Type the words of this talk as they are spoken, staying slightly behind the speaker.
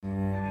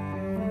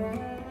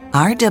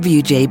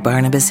RWJ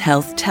Barnabas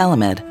Health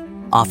Telemed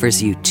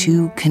offers you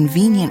 2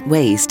 convenient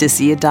ways to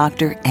see a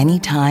doctor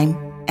anytime,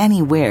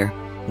 anywhere,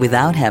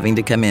 without having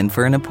to come in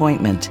for an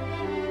appointment.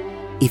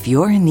 If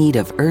you're in need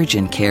of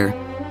urgent care,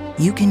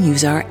 you can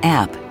use our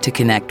app to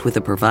connect with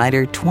a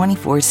provider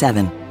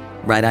 24/7,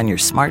 right on your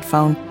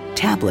smartphone,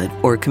 tablet,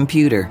 or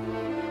computer.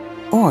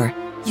 Or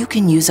you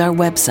can use our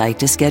website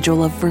to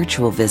schedule a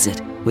virtual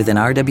visit with an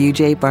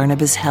RWJ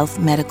Barnabas Health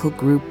Medical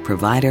Group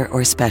provider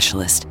or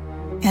specialist.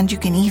 And you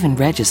can even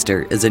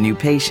register as a new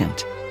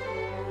patient.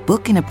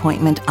 Book an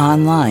appointment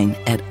online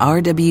at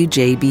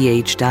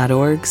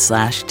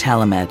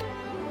rwjbh.org/telemed.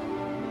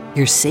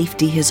 Your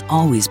safety has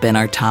always been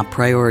our top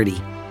priority,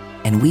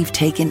 and we've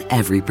taken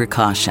every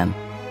precaution.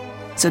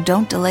 So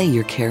don't delay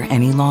your care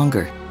any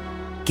longer.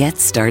 Get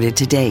started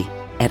today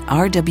at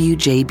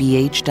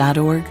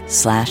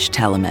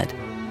rwjbh.org/telemed.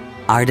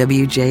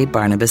 RWJ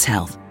Barnabas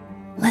Health.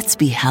 Let's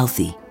be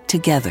healthy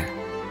together.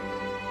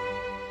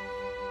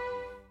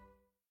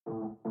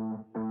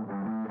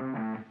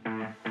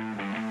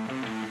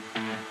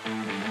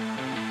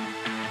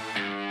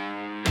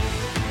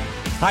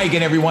 Hi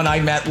again, everyone.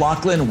 I'm Matt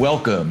Loughlin.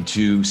 Welcome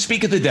to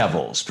Speak of the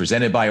Devils,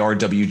 presented by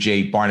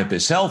RWJ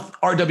Barnabas Health.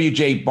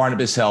 RWJ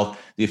Barnabas Health,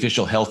 the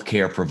official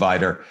healthcare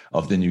provider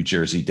of the New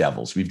Jersey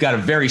Devils. We've got a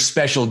very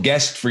special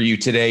guest for you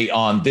today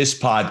on this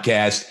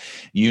podcast.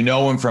 You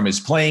know him from his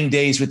playing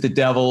days with the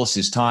Devils,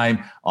 his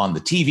time on the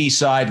TV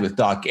side with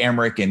Doc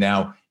Emrick, and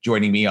now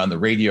joining me on the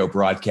radio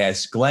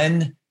broadcast,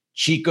 Glenn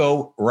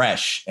Chico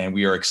Resch. And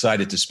we are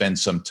excited to spend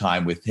some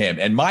time with him.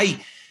 And my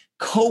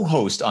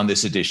co-host on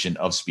this edition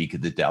of Speak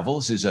of the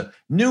Devils is a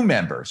new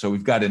member. So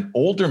we've got an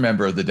older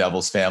member of the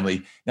Devils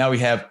family. Now we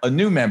have a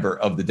new member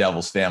of the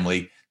Devils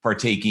family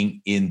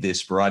partaking in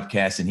this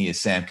broadcast, and he is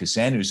Sam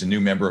Kassan, who's a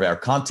new member of our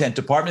content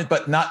department,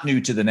 but not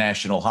new to the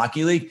National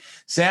Hockey League.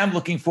 Sam,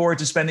 looking forward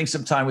to spending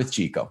some time with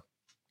Chico.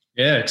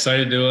 Yeah,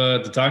 excited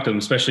to talk to him,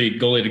 especially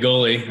goalie to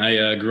goalie.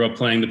 I grew up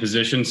playing the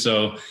position,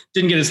 so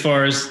didn't get as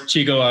far as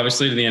Chico,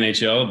 obviously, to the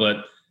NHL,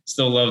 but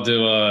still love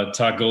to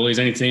talk goalies,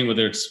 any team,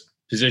 whether it's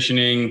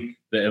positioning,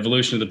 the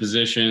evolution of the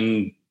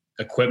position,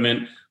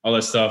 equipment, all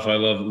that stuff. I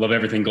love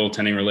everything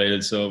goaltending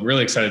related. So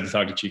really excited to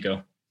talk to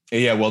Chico.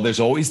 Yeah, well, there's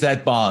always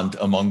that bond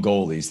among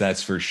goalies,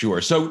 that's for sure.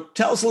 So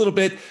tell us a little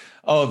bit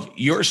of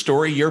your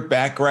story, your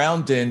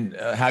background, and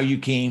how you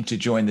came to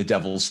join the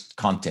Devils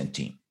content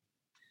team.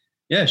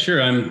 Yeah,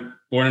 sure. I'm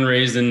born and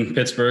raised in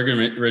Pittsburgh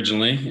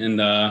originally, and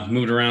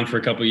moved around for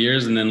a couple of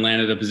years, and then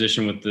landed a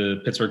position with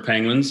the Pittsburgh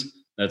Penguins.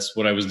 That's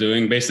what I was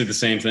doing. Basically the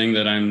same thing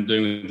that I'm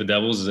doing with the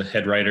Devils as a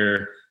head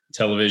writer,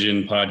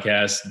 television,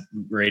 podcast,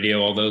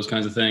 radio, all those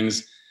kinds of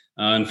things.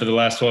 And for the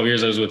last 12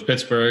 years, I was with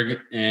Pittsburgh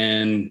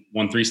and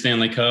won 3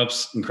 Stanley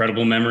Cups,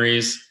 incredible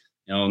memories,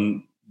 you know,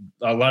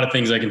 a lot of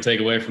things I can take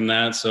away from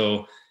that.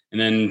 So,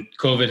 and then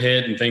COVID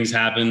hit and things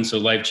happened. So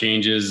life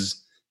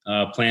changes,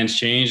 plans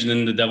change. And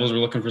then the Devils were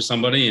looking for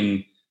somebody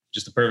and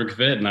just a perfect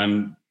fit. And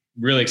I'm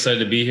really excited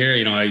to be here.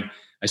 You know,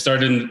 I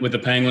started with the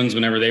Penguins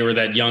whenever they were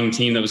that young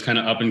team that was kind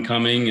of up and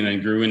coming, and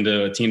then grew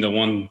into a team that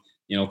won,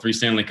 3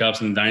 Stanley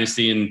Cups in the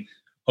dynasty, and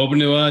hoping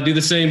to do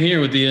the same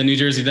here with the New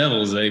Jersey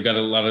Devils. They've got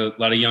a lot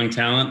of young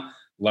talent, a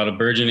lot of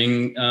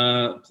burgeoning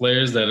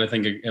players that I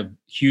think have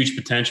huge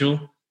potential,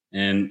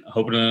 and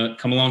hoping to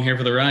come along here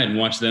for the ride and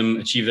watch them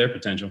achieve their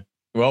potential.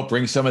 Well,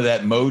 bring some of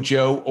that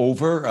mojo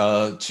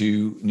over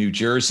to New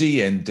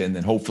Jersey, and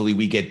then hopefully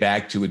we get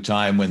back to a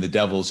time when the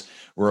Devils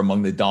were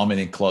among the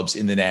dominant clubs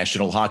in the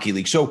National Hockey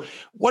League. So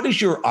what does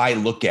your eye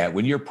look at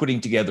when you're putting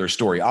together a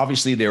story?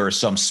 Obviously, there are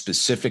some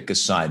specific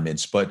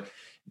assignments, but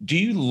do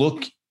you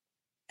look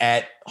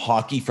at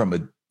hockey from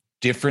a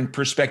different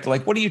perspective?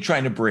 Like, what are you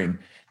trying to bring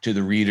to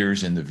the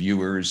readers and the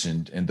viewers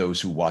and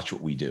those who watch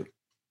what we do?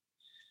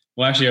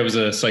 Well, actually, I was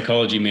a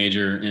psychology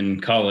major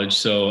in college,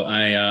 so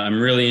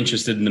I'm really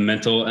interested in the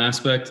mental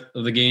aspect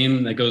of the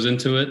game that goes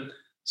into it.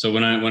 So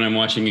when I'm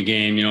watching a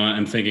game,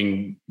 I'm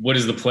thinking, what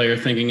is the player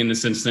thinking in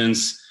this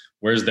instance?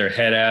 Where's their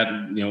head at?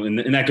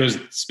 And that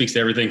speaks to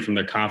everything from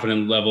their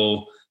confidence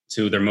level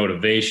to their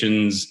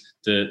motivations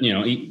to,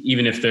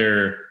 even if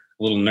they're a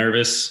little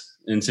nervous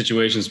in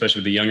situations, especially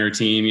with the younger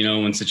team,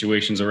 when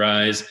situations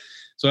arise.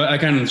 So I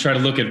kind of try to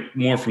look at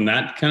more from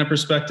that kind of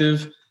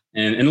perspective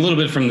and a little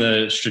bit from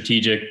the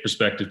strategic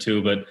perspective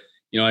too. But,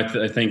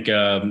 I think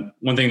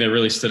one thing that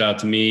really stood out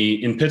to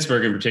me in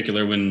Pittsburgh in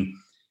particular, when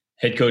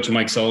head coach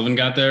Mike Sullivan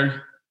got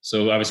there.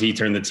 So obviously he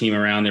turned the team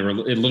around. They were a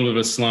little bit of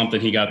a slump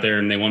that he got there,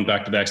 and they won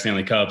back-to-back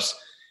Stanley Cups.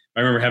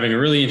 I remember having a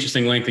really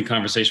interesting, lengthy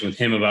conversation with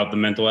him about the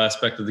mental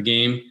aspect of the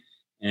game.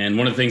 And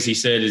one of the things he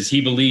said is he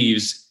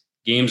believes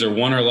games are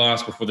won or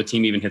lost before the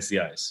team even hits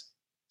the ice.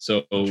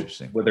 So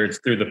whether it's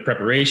through the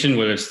preparation,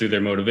 whether it's through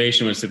their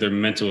motivation, whether it's through their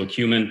mental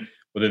acumen,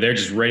 whether they're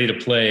just ready to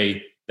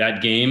play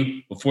that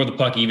game before the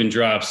puck even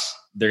drops,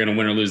 they're going to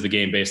win or lose the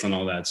game based on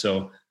all that.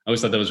 So I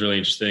always thought that was really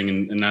interesting.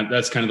 And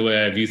that's kind of the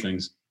way I view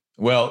things.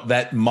 Well,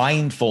 that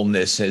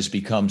mindfulness has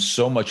become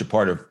so much a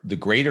part of the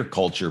greater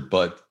culture,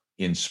 but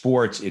in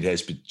sports. It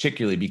has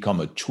particularly become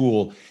a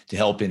tool to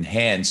help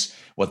enhance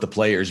what the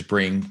players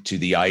bring to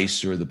the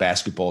ice or the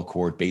basketball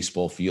court,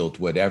 baseball field,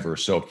 whatever.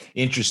 So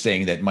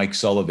interesting that Mike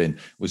Sullivan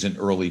was an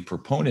early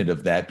proponent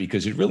of that,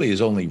 because it really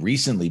has only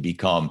recently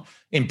become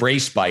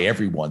embraced by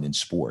everyone in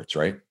sports,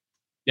 right?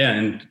 Yeah.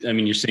 And I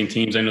mean, you're seeing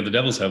teams, I know the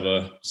Devils have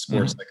a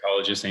sports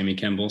psychologist, Amy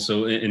Kimball.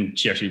 So, and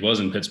she actually was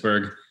in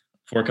Pittsburgh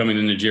before coming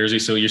to New Jersey.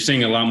 So you're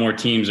seeing a lot more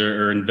teams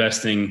are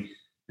investing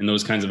in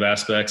those kinds of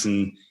aspects.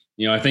 And,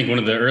 I think one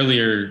of the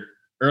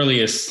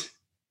earliest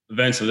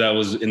events of that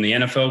was in the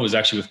NFL was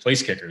actually with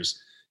place kickers.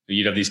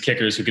 You'd have these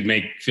kickers who could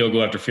make field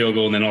goal after field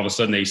goal, and then all of a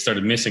sudden they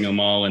started missing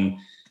them all. And,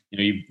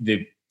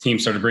 the team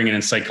started bringing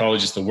in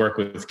psychologists to work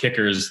with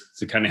kickers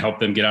to kind of help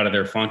them get out of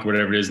their funk or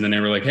whatever it is. And then they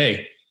were like,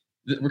 hey,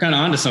 we're kind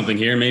of onto something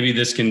here. Maybe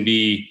this can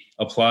be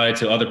applied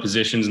to other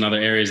positions and other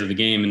areas of the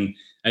game. And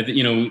I think,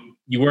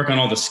 you work on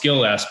all the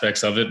skill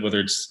aspects of it, whether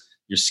it's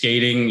your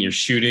skating, your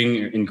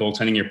shooting, in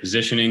goaltending, your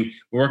positioning.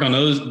 We work on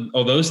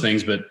all those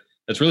things, but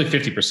that's really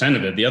 50%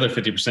 of it. The other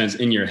 50% is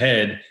in your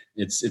head.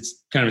 It's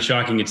kind of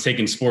shocking. It's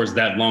taken sports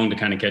that long to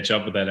kind of catch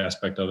up with that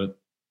aspect of it.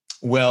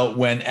 Well,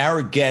 when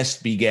our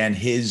guest began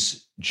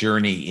his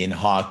journey in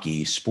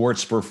hockey,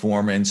 sports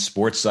performance,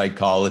 sports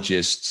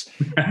psychologists,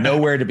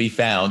 nowhere to be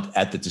found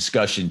at the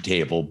discussion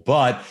table,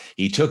 but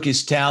he took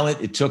his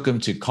talent. It took him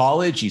to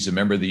college. He's a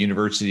member of the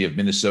University of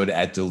Minnesota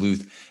at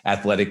Duluth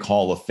Athletic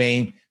Hall of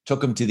Fame.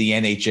 Took him to the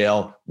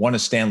NHL, won a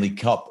Stanley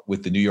Cup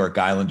with the New York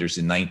Islanders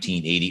in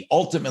 1980,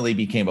 ultimately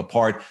became a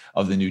part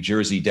of the New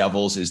Jersey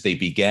Devils as they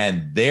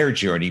began their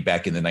journey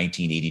back in the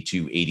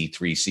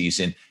 1982-83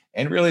 season.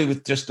 And really,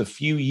 with just a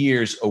few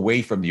years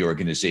away from the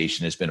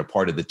organization, has been a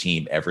part of the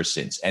team ever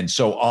since. And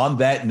so on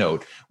that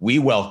note, we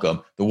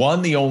welcome the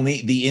one, the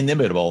only, the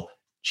inimitable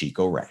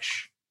Chico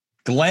Resch.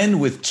 Glenn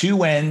with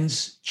two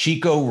N's,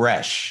 Chico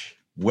Resch.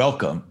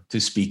 Welcome to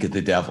Speak of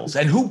the Devils.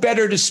 And who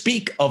better to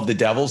speak of the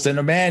Devils than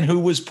a man who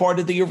was part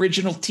of the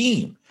original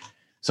team?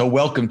 So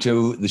welcome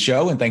to the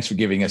show, and thanks for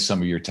giving us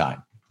some of your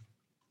time.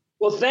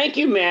 Well, thank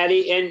you,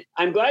 Maddie. And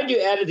I'm glad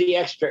you added the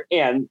extra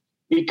N,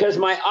 because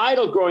my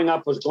idol growing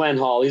up was Glenn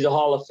Hall. He's a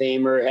Hall of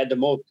Famer,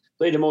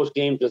 played the most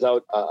games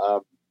without a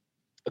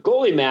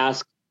goalie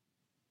mask.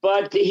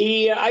 But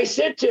I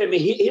said to him,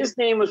 his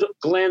name was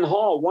Glenn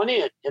Hall, one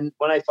N. And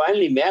when I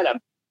finally met him,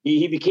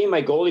 he became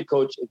my goalie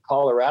coach in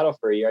Colorado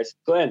for a year. I said,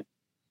 Glenn,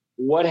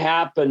 what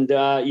happened,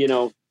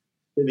 to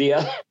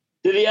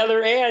the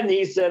other end?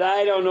 He said,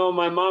 I don't know.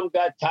 My mom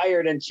got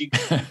tired and she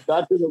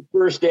got to the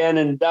first end,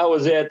 and that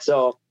was it.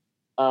 So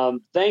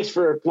thanks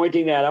for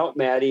pointing that out,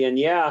 Maddie. And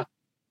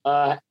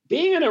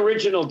being an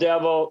original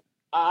Devil,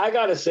 I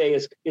got to say,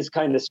 is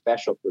kind of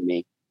special for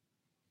me.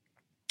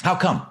 How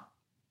come?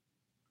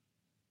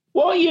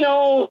 Well,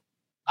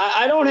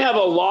 I don't have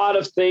a lot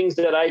of things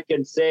that I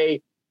can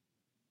say.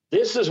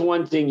 This is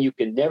one thing you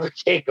can never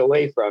take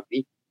away from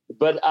me.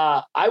 But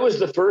I was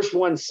the first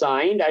one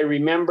signed. I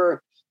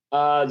remember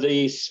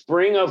the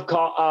spring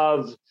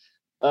of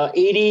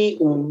 80.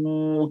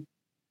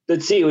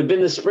 Let's see, it would have been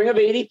the spring of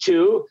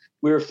 82.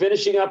 We were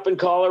finishing up in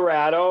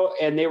Colorado,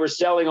 and they were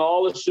selling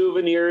all the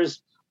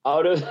souvenirs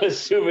out of the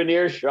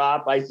souvenir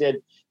shop. I said,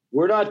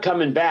 we're not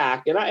coming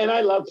back. And I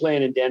loved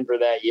playing in Denver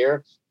that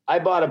year. I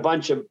bought a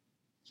bunch of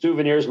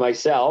souvenirs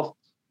myself.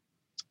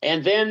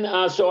 And then,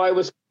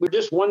 we're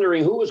just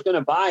wondering who was going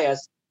to buy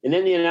us. And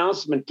then the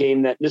announcement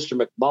came that Mr.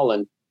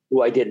 McMullen,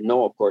 who I didn't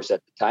know, of course,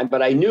 at the time,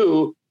 but I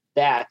knew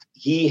that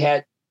he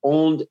had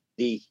owned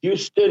the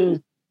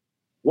Houston,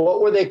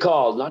 what were they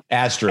called? Not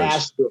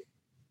Astros.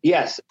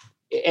 Yes.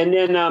 And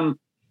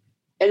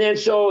then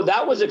so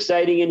that was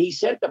exciting. And he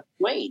sent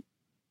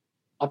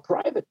a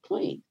private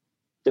plane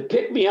to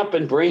pick me up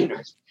in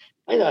Brainerd.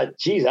 I thought,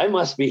 geez, I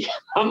must be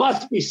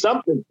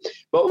something.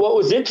 But what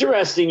was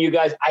interesting, you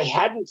guys, I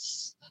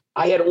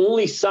had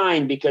only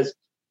signed because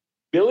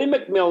Billy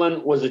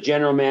McMillan was the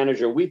general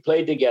manager. We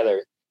played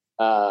together,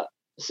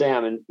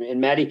 Sam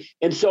and Maddie.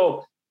 And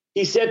so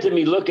he said to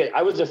me,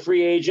 I was a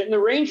free agent in the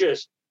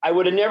Rangers. I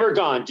would have never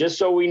gone, just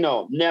so we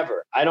know,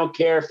 never. I don't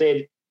care if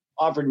they'd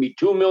offered me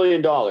 $2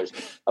 million.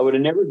 I would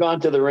have never gone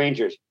to the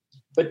Rangers.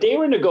 But they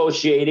were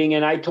negotiating,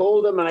 and I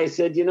told him, and I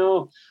said,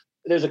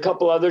 there's a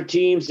couple other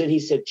teams. And he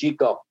said,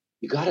 Chico,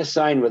 you got to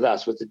sign with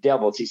us, with the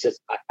Devils. He says,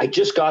 I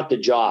just got the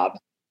job.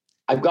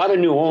 I've got a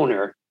new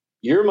owner.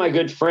 You're my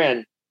good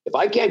friend. If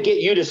I can't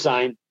get you to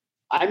sign,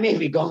 I may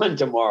be gone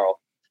tomorrow.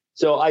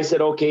 So I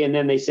said, okay. And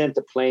then they sent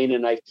the plane,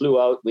 and I flew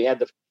out. We had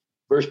the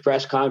first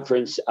press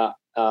conference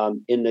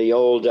in the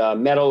old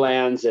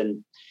Meadowlands.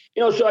 And,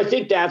 so I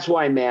think that's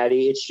why,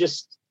 Maddie, it's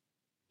just,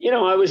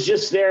 I was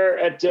just there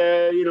at,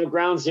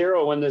 ground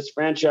zero when this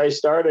franchise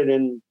started,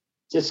 and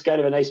just kind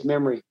of a nice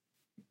memory.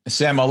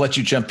 Sam, I'll let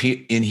you jump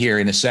in here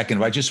in a second,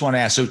 but I just want to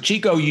ask, so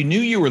Chico, you knew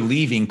you were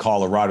leaving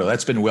Colorado.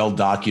 That's been well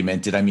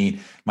documented. I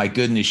mean, my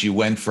goodness, you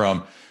went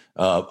from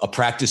a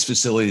practice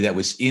facility that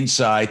was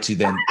inside to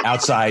then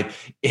outside.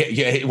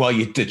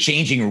 The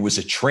changing room was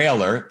a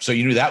trailer, so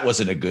you knew that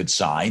wasn't a good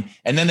sign.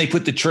 And then they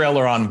put the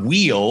trailer on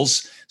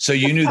wheels, so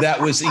you knew that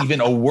was even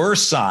a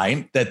worse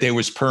sign that there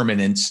was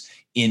permanence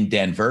in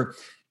Denver.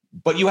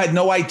 But you had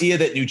no idea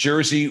that New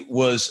Jersey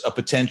was a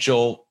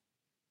potential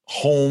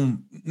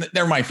home.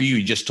 Never mind for you.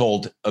 You just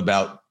told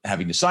about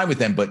having to sign with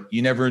them, but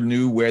you never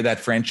knew where that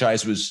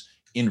franchise was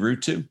en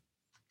route to?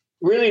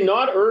 Really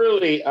not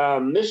early.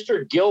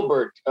 Mr.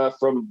 Gilbert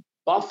from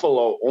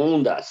Buffalo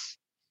owned us,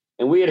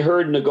 and we had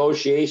heard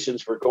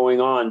negotiations were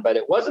going on, but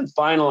it wasn't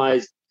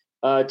finalized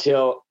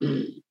till,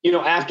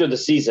 after the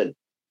season.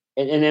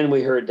 And then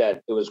we heard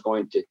that it was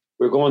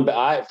we're going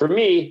back. For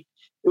me,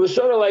 it was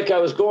sort of like I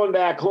was going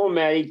back home,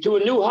 Maddie, to a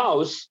new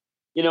house.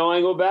 I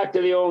go back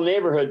to the old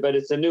neighborhood, but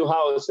it's a new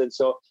house. And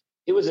so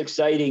it was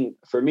exciting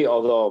for me,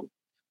 although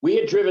we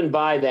had driven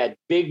by that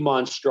big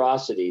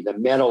monstrosity, the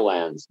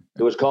Meadowlands.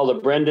 It was called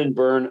the Brendan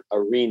Byrne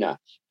Arena.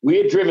 We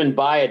had driven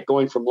by it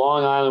going from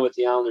Long Island with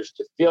the Islanders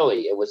to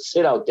Philly. It would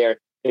sit out there.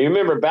 And you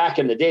remember back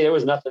in the day, there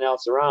was nothing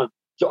else around.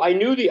 So I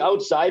knew the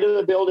outside of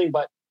the building,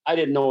 but I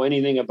didn't know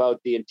anything about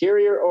the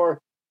interior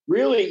or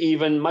really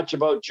even much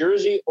about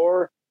Jersey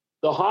or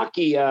the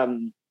hockey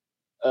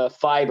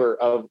fiber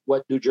of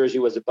what New Jersey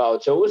was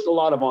about. So it was a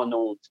lot of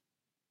unknowns.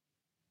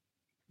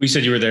 We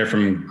said you were there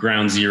from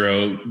ground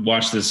zero,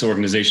 watched this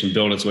organization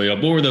build its way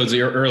up. What were those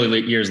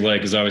early years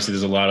like? Because obviously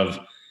there's a lot of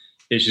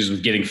issues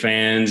with getting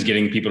fans,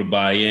 getting people to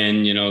buy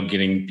in,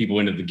 getting people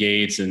into the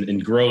gates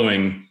and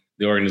growing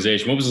the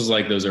organization. What was it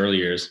like those early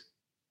years?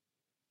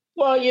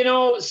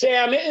 Well,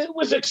 Sam, it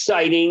was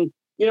exciting.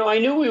 I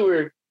knew we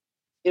were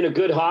in a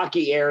good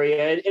hockey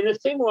area. And the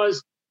thing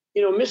was,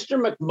 Mr.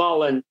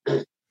 McMullen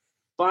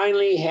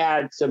finally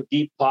had some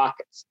deep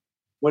pockets.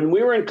 When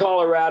we were in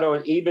Colorado,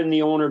 and even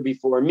the owner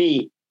before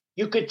me,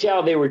 you could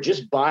tell they were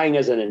just buying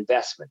as an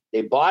investment.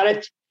 They bought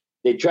it,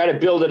 they'd try to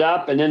build it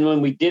up, and then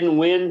when we didn't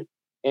win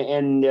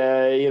and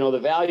the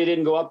value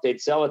didn't go up,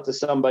 they'd sell it to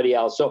somebody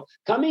else. So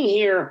coming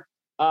here,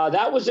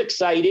 that was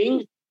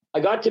exciting. I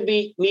got to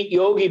meet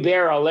Yogi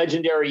Berra, a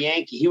legendary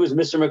Yankee. He was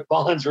Mr.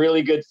 McMullen's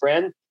really good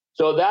friend.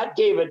 So that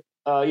gave it,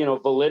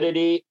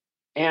 validity.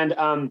 And,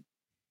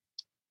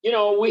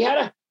 we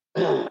had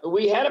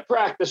a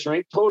practice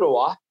rink,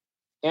 Totowa,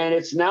 and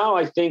it's now,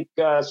 I think,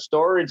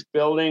 storage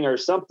building or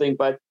something,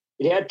 but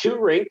it had two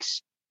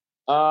rinks.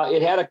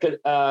 It had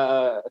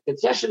a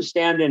concession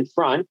stand in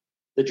front.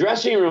 The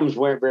dressing rooms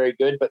weren't very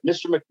good, but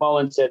Mr.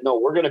 McMullen said, no,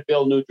 we're going to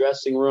build new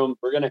dressing room.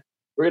 We're going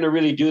to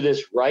really do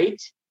this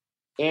right.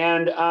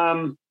 And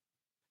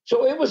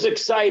so it was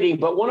exciting,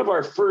 but one of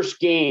our first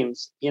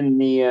games in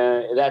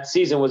that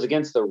season was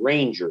against the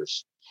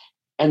Rangers,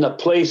 and the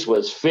place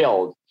was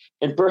filled.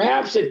 And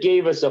perhaps it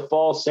gave us a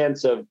false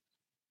sense of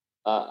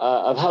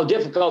how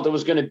difficult it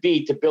was going to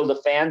be to build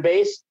a fan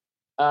base.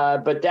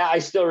 But I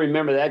still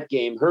remember that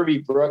game. Herbie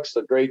Brooks,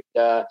 the great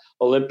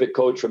Olympic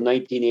coach from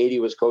 1980,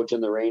 was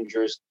coaching the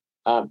Rangers.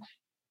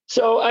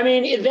 So, I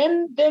mean,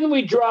 then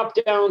we dropped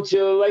down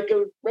to like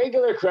a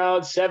regular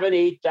crowd,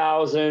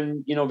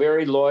 8,000,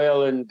 very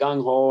loyal and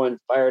gung-ho and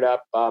fired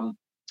up. And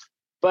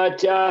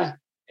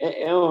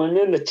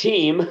then the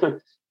team,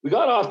 we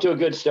got off to a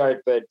good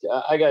start, but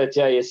I got to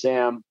tell you,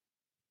 Sam,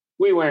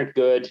 we weren't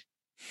good.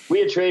 We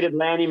had traded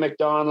Lanny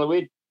McDonald.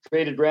 We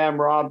traded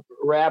Rob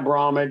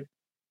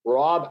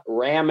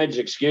Ramage,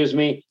 excuse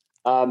me.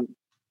 I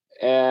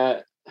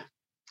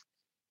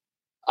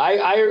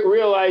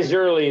realized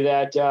early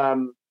that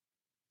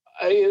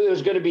it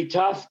was going to be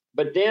tough.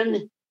 But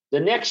then the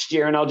next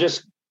year, and I'll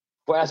just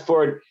fast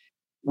forward,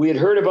 we had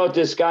heard about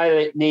this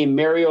guy named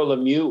Mario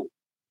Lemieux,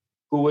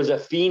 who was a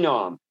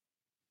phenom,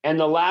 and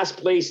the last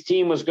place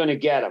team was going to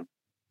get him.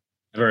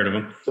 I've heard of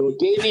him. So it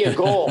gave me a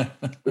goal.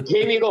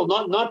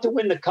 Not to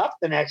win the cup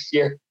the next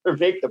year or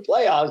make the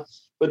playoffs,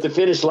 but to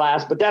finish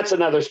last. But that's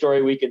another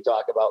story we can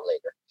talk about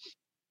later.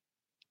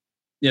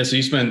 Yeah, so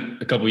you spent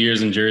a couple of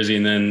years in Jersey,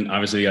 and then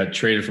obviously you got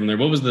traded from there.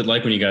 What was it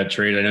like when you got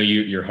traded? I know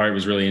your heart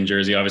was really in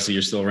Jersey. Obviously,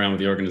 you're still around with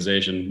the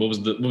organization. What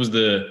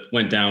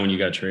went down when you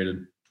got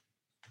traded?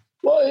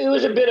 Well, it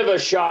was a bit of a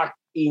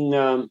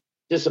shocking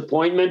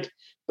disappointment.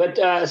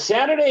 But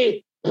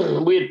Saturday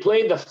we had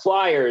played the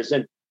Flyers,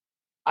 and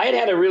I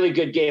had a really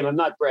good game. I'm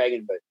not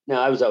bragging, but no,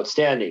 I was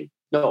outstanding.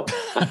 No,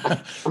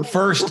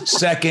 first,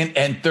 second,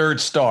 and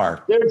third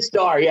star. Third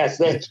star, yes,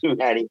 thank you,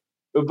 Maddie.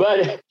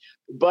 But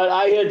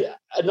I had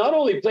not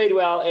only played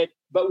well,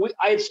 but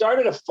I had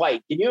started a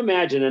fight. Can you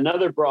imagine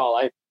another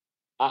brawl?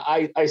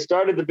 I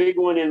started the big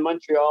one in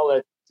Montreal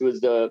that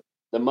was the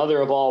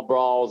mother of all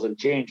brawls and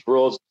changed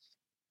rules.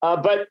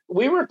 But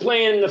we were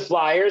playing the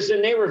Flyers,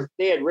 and they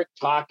had Rick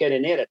Tocchet,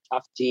 and they had a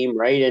tough team,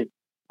 right? And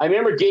I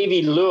remember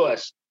Davey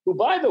Lewis, who,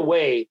 by the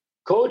way,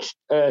 coached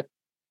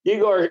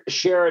Igor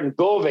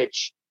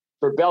Sharangovich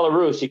for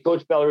Belarus. He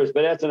coached Belarus,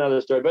 but that's another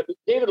story. But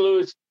David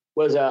Lewis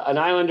was an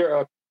Islander,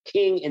 a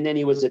King, and then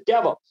he was a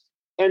Devil.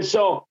 And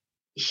so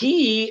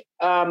he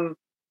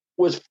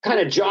was kind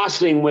of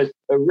jostling with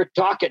Rick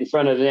Tocchet in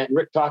front of the net, and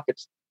Rick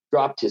Tocchet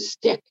dropped his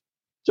stick.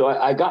 So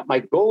I got my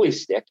goalie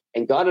stick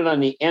and got it on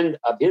the end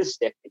of his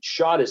stick and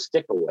shot his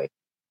stick away,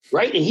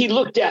 right? And he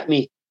looked at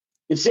me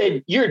and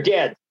said, "You're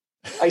dead."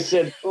 I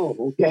said,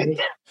 "Oh, okay."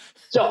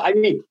 So, I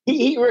mean,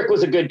 Rick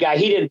was a good guy.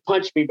 He didn't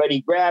punch me, but he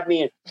grabbed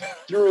me and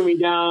threw me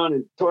down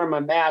and tore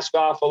my mask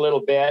off a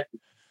little bit.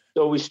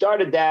 So we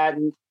started that.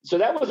 And so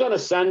that was on a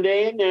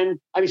Sunday. And then,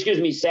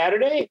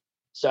 Saturday.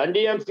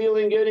 Sunday, I'm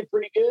feeling good and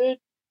pretty good.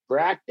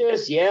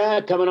 Practice.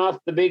 Yeah. Coming off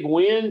the big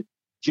win.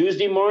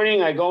 Tuesday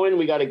morning, I go in,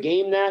 we got a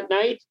game that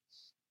night.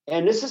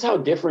 And this is how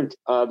different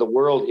the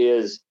world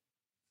is,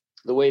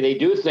 the way they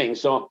do things.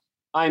 So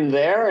I'm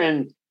there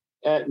and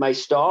at my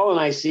stall and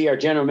I see our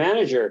general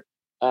manager,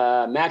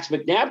 Max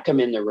McNabb, come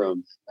in the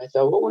room. I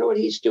thought, well, I wonder what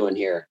he's doing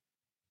here.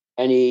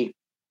 And he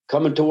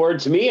coming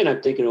towards me and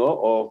I'm thinking,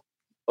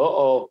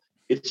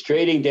 it's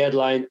trading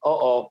deadline.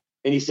 And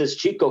he says,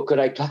 Chico, could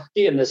I talk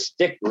to you in the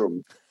stick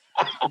room?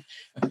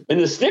 In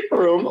the stick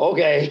room,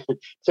 okay.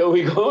 So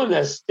we go in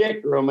the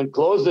stick room and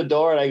close the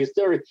door, and I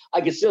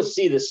can still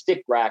see the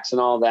stick racks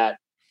and all that.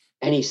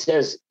 And he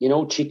says,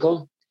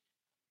 Chico,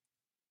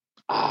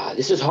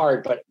 this is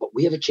hard, but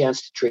we have a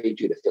chance to trade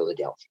you to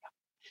Philadelphia.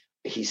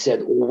 He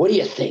said, well, what do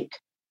you think?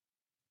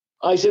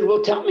 I said,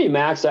 well, tell me,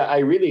 Max, I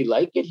really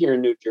like it here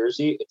in New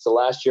Jersey. It's the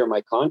last year of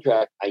my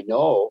contract, I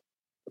know.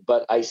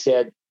 But I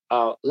said,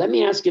 let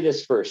me ask you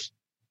this first.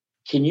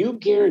 Can you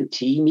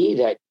guarantee me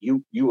that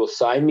you will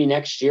sign me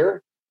next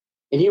year?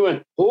 And he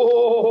went,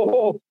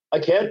 I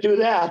can't do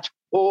that.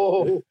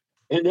 And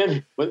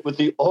then with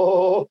the,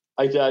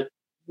 I thought,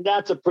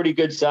 that's a pretty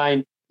good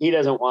sign. He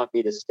doesn't want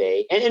me to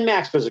stay. And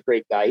Max was a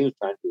great guy. He was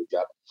trying to do a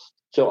job.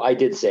 So I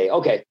did say,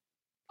 okay,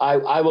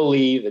 I will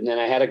leave. And then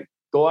I had to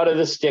go out of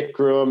the stick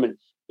room and,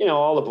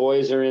 all the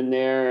boys are in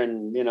there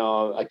and,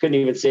 I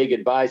couldn't even say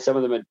goodbye. Some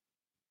of them had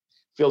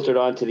filtered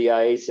onto the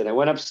ice, and I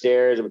went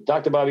upstairs and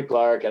talked to Bobby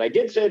Clarke. And I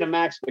did say to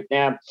Max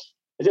McNabb,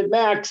 I said,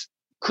 Max,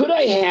 could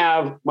I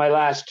have my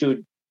last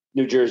 2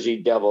 New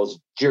Jersey Devils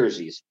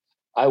jerseys?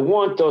 I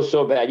want those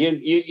so bad.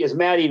 You as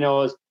Maddie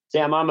knows,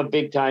 Sam, I'm a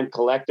big time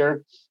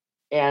collector.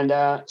 And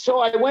so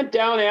I went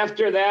down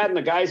after that, and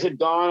the guys had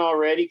gone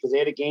already because they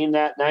had a game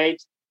that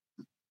night.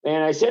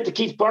 And I said to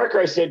Keith Parker,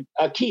 I said,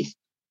 Keith,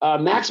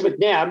 Max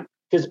McNabb,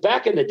 because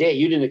back in the day,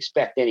 you didn't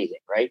expect anything,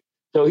 right?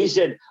 So he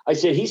said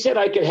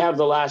I could have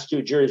the last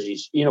 2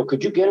 jerseys.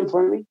 Could you get them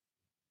for me?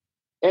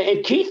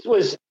 And Keith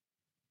was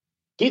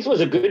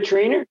a good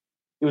trainer.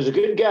 He was a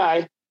good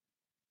guy,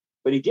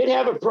 but he did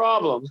have a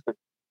problem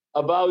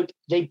about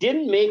they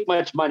didn't make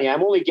much money.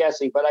 I'm only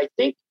guessing, but I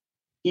think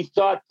he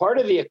thought part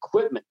of the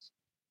equipment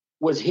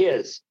was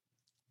his.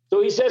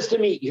 So he says to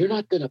me, you're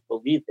not going to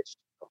believe this,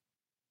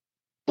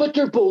 but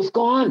they're both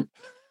gone.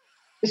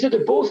 I said,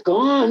 they're both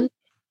gone.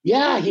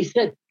 Yeah, he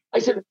said. I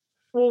said,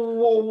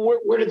 well,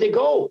 where did they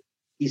go?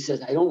 He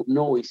says, I don't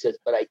know. He says,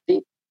 but I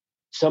think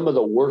some of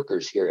the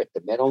workers here at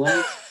the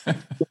Meadowlands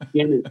took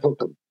in and took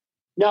them.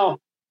 Now,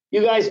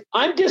 you guys,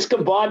 I'm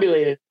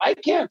discombobulated. I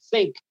can't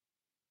think.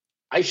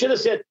 I should have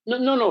said,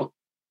 no.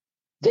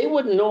 They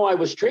wouldn't know I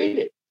was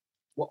traded.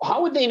 Well,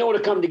 how would they know to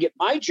come to get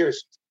my jersey?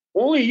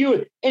 Only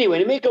you. Anyway,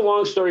 to make a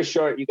long story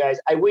short, you guys,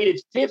 I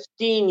waited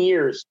 15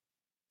 years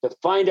to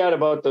find out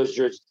about those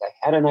jerseys. I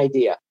had an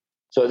idea.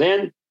 So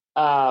then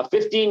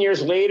 15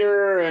 years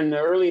later in the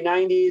early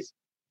 90s,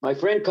 my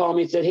friend called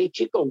me and said, hey,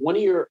 Chico, one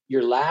of your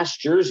last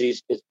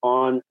jerseys is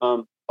on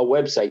a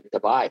website to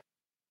buy.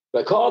 So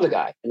I called the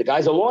guy, and the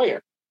guy's a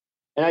lawyer.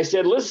 And I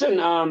said, listen,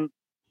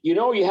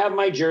 you have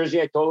my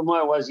jersey. I told him who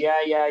I was. Yeah.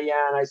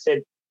 And I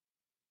said,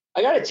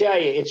 I got to tell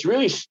you, it's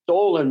really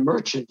stolen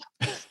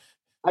merchandise.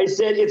 I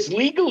said, it's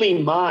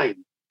legally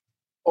mine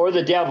or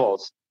the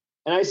Devil's.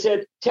 And I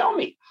said, tell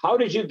me, how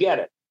did you get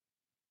it?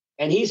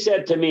 And he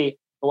said to me,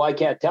 well, I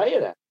can't tell you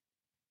that.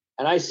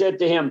 And I said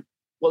to him,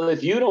 well,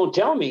 if you don't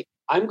tell me,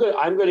 I'm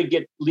going to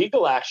get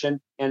legal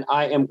action, and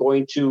I am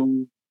going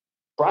to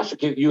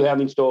prosecute you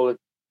having stolen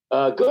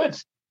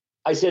goods.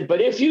 I said,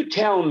 but if you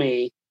tell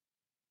me,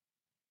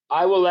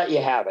 I will let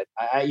you have it.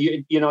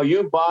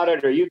 You bought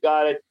it or you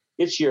got it.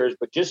 It's yours,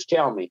 but just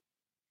tell me.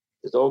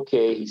 He says,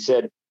 okay. He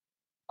said,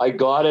 I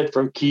got it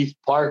from Keith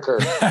Parker.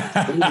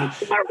 Aha!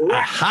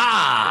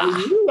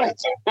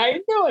 I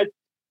knew it.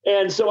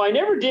 And so I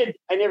never did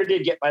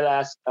get my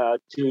last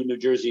 2 New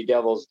Jersey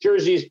Devils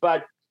jerseys,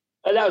 but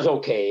that was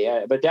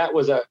okay. But that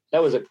was a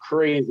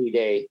crazy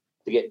day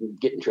to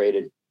getting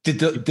traded. Did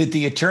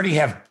the attorney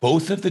have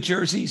both of the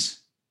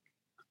jerseys?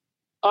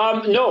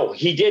 No,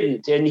 he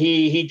didn't, and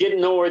he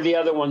didn't know where the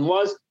other one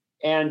was,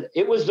 and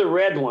it was the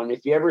red one.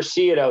 If you ever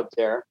see it out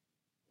there,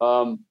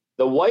 the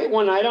white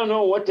one, I don't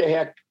know what the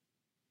heck.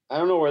 I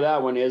don't know where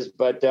that one is,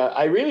 but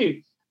I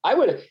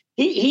would.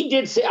 He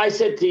did say. I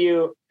said to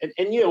you,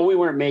 and we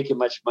weren't making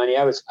much money.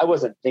 I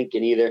wasn't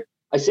thinking either.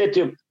 I said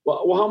to him,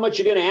 well, how much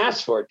are you going to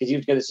ask for it? Because he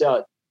was going to sell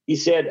it. He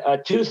said,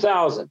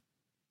 $2,000.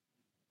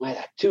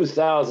 Why,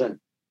 $2,000?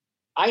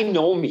 I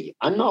know me.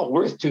 I'm not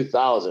worth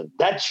 $2,000.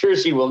 That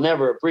jersey will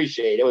never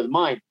appreciate. It was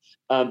mine.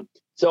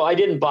 So I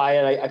didn't buy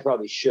it. I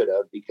probably should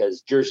have,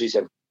 because jerseys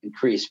have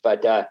increased.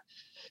 But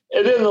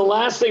and then the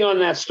last thing on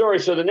that story.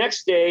 So the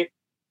next day,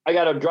 I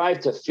got to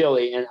drive to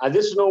Philly, and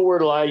this is no word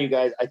to lie, you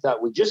guys. I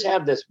thought we just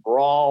had this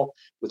brawl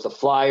with the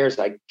Flyers.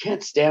 I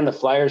can't stand the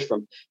Flyers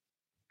from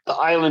the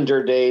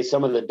Islander days,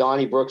 some of the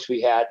Donnie Brooks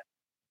we had.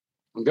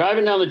 I'm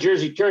driving down the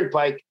Jersey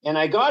Turnpike, and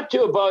I got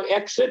to about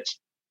exit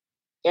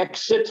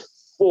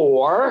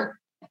 4,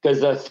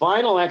 because the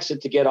final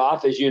exit to get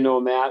off, as you know,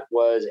 Matt,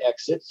 was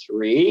exit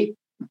 3.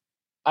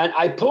 And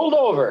I pulled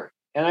over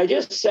and I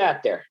just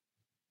sat there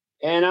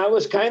and I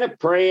was kind of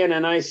praying.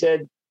 And I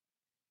said,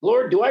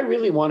 Lord, do I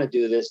really want to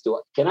do this?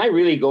 Can I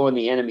really go in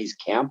the enemy's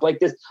camp like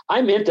this?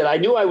 I meant it. I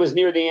knew I was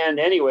near the end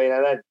anyway.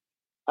 And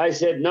I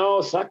said,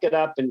 no, suck it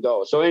up and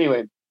go. So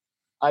anyway,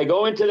 I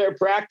go into their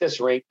practice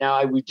rink.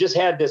 Now, we just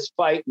had this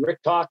fight. Rick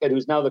Tocchet,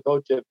 who's now the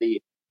coach of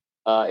the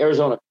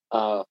Arizona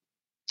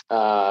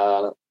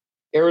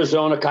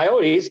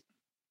Coyotes,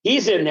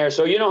 he's in there.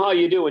 So you know how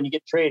you do when you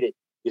get traded.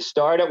 You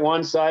start at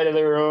one side of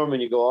the room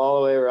and you go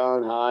all the way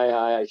around.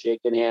 Hi,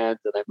 shaking hands.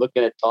 And I'm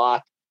looking at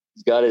Toc.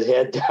 He's got his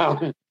head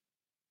down.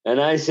 And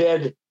I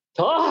said,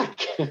 Toc,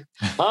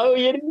 how are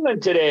you doing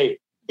today?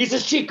 He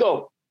says,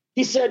 Chico.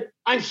 He said,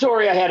 I'm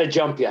sorry I had to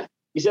jump you.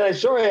 He said, I'm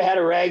sorry I had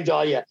to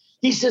ragdoll you.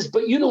 He says,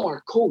 but you know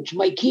our coach,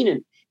 Mike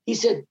Keenan. He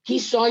said, he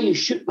saw you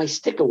shoot my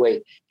stick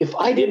away. If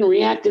I didn't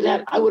react to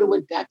that, I would have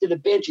went back to the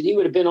bench and he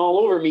would have been all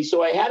over me.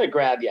 So I had to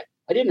grab you.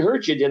 I didn't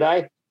hurt you, did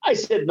I? I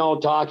said, no,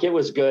 Toc, it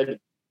was good.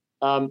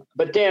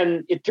 But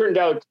then it turned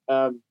out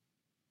to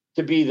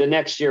be the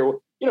next year,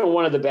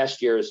 one of the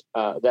best years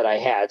that I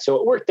had. So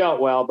it worked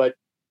out well. But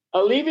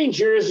leaving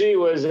Jersey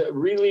was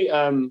really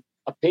a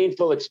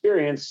painful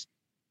experience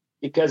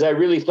because I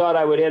really thought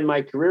I would end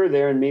my career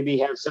there and maybe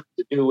have something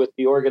to do with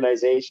the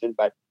organization.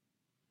 But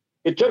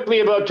it took me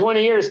about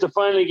 20 years to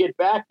finally get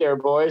back there,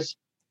 boys.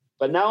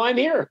 But now I'm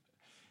here.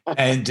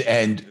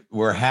 and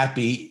we're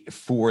happy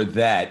for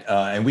that.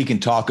 And we can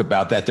talk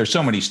about that. There's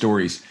so many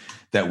stories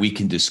that we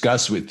can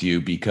discuss with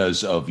you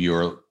because of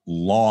your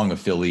long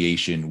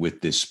affiliation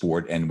with this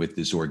sport and with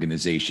this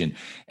organization.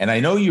 And I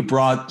know you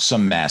brought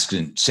some masks,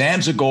 and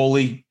Sam's a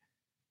goalie,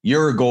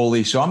 you're a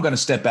goalie, so I'm going to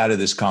step out of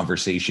this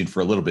conversation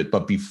for a little bit.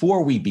 But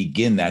before we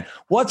begin that,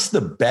 what's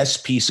the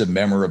best piece of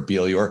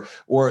memorabilia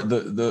or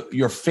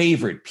your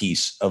favorite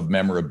piece of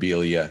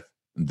memorabilia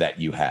that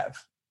you have?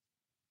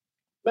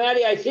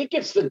 Matty, I think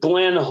it's the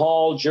Glenn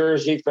Hall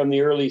jersey from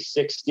the early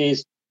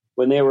 60s.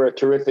 When they were a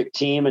terrific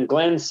team, and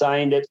Glenn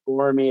signed it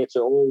for me. It's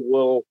an old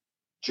wool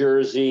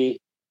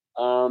jersey.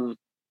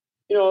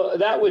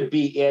 That would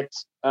be it.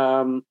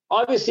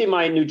 Obviously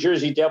my New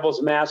Jersey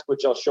Devils mask,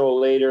 which I'll show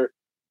later,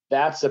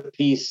 that's a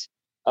piece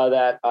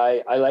that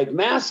I like.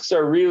 Masks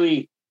are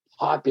really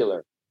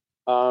popular.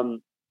 So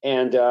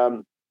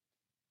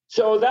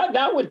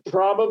that would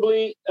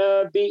probably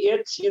be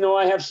it.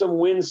 I have some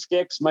win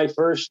sticks, my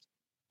first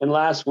and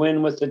last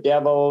win with the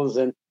Devils.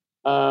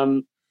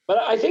 But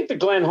I think the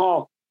Glenn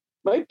Hall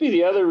might be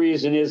the other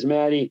reason is,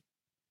 Matty,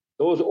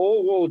 those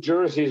old wool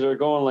jerseys are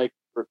going like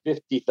for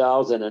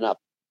 $50,000 and up.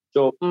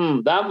 So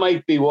that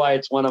might be why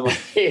it's one of my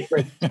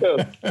favorites too.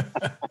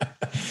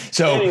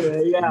 So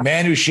anyway, yeah.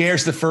 Man who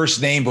shares the first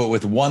name, but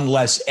with one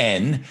less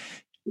N,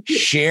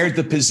 shared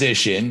the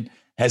position,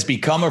 has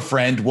become a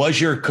friend, was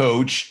your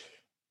coach,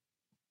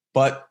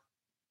 but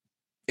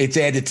it's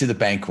added to the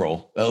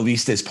bankroll, at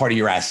least as part of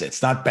your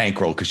assets, not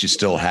bankroll because you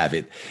still have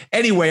it.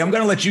 Anyway, I'm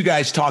going to let you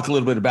guys talk a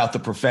little bit about the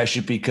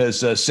profession because,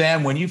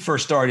 Sam, when you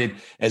first started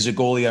as a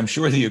goalie, I'm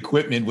sure the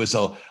equipment was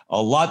a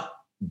lot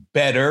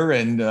better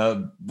and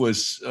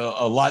was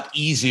a lot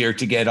easier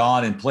to get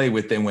on and play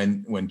with than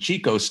when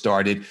Chico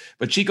started.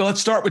 But Chico,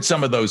 let's start with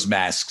some of those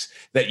masks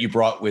that you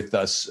brought with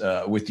us,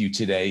 with you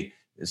today,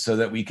 so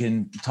that we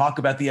can talk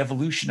about the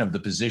evolution of the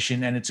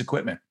position and its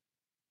equipment.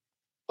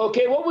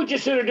 Okay, what would you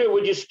sort of do?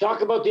 Would you talk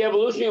about the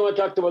evolution or you want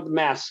to talk about the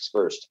masks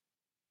first?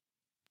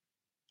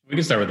 We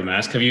can start with the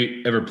mask. Have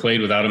you ever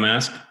played without a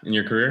mask in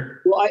your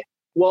career?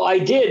 Well, I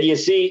did. You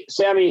see,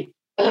 Sammy,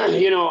 I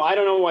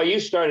don't know why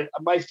you started.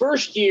 My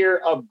first year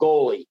of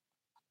goalie,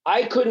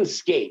 I couldn't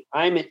skate.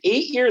 I'm 8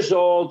 years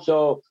old,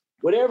 so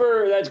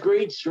whatever, that's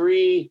grade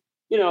 3,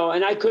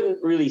 and I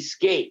couldn't really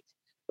skate.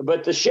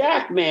 But the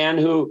Shack Man,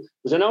 who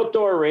was an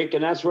outdoor rink,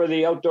 and that's where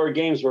the outdoor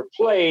games were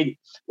played,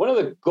 one of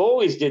the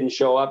goalies didn't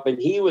show up,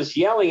 and he was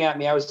yelling at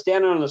me. I was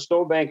standing on the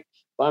snowbank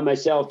by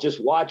myself just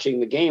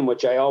watching the game,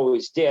 which I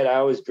always did. I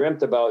always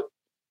dreamt about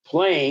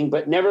playing,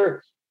 but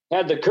never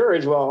had the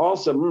courage. Well,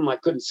 also, I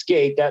couldn't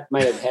skate. That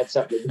might have had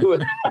something to do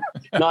with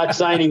not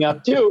signing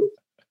up too.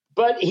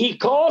 But he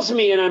calls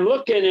me, and I'm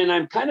looking, and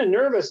I'm kind of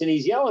nervous, and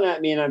he's yelling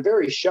at me, and I'm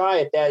very shy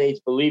at that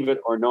age, believe it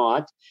or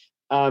not.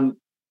 And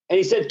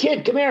he said,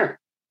 "Kid, come here."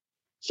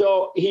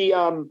 So he,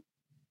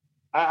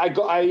 I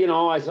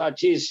thought,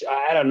 geez,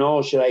 I don't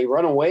know, should I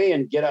run away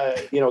and get out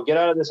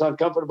of this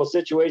uncomfortable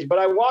situation? But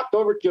I walked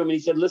over to him and he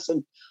said,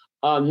 listen,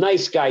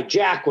 nice guy,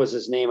 Jack was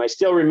his name. I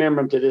still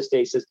remember him to this day.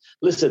 He says,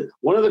 listen,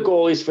 one of the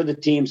goalies for the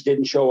teams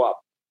didn't show up.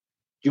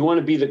 Do you want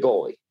to be the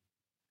goalie?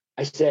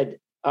 I said,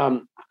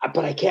 but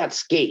I can't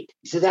skate.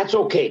 He said, that's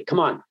okay. Come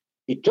on.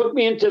 He took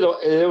me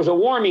there was a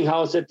warming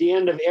house at the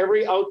end of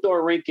every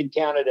outdoor rink in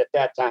Canada at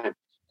that time.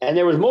 And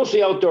there was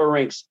mostly outdoor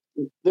rinks.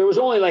 There was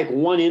only like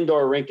one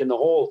indoor rink in the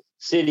whole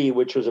city,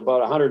 which was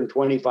about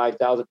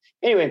 125,000.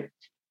 Anyway,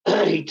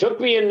 he took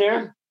me in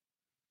there,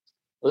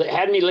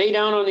 had me lay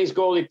down on these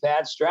goalie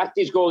pads, strapped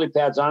these goalie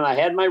pads on. I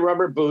had my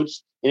rubber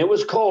boots, and it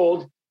was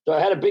cold. So I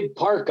had a big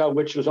parka,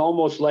 which was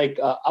almost like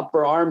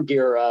upper arm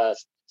gear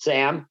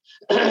Sam.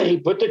 He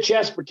put the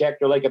chest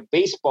protector like a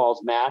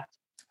baseball's mat,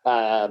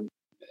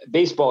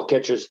 baseball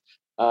catcher's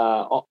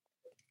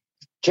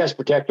chest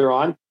protector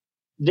on.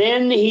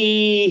 Then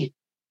he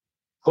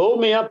pulled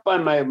me up by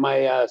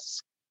my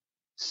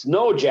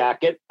snow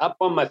jacket up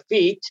on my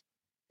feet.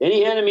 Then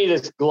he handed me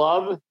this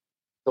glove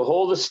to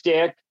hold the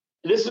stick.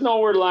 This is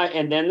nowhere line,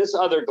 and then this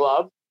other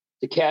glove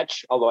to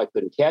catch, although I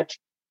couldn't catch.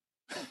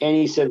 And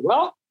he said,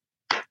 well,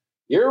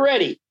 you're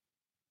ready.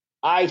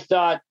 I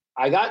thought,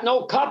 I got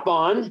no cup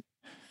on.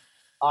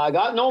 I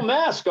got no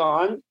mask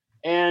on.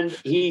 And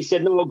he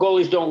said, no,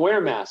 goalies don't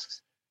wear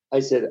masks.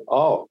 I said,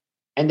 oh,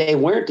 and they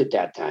weren't at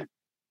that time.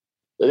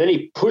 So then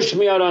he pushed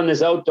me out on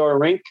this outdoor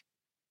rink.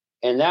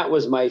 And that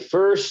was my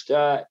first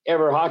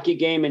ever hockey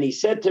game. And he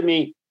said to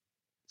me,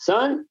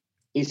 son,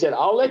 he said,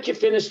 I'll let you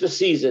finish the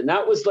season.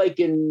 That was like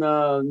in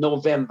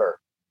November.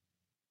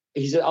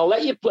 He said, I'll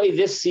let you play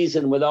this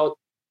season without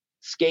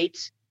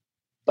skates.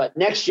 But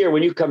next year,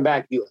 when you come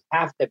back, you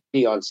have to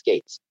be on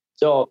skates.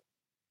 So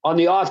on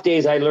the off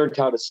days, I learned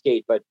how to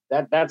skate. But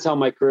that's how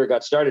my career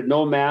got started.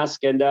 No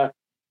mask. And so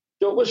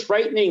it was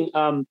frightening,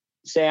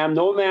 Sam,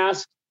 no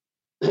mask.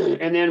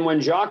 And then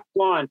when Jacques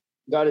Plante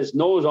got his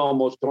nose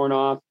almost torn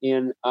off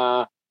in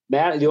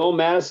the old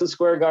Madison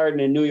Square Garden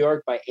in New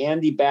York by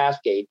Andy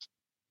Bathgate,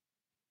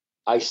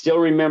 I still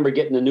remember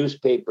getting the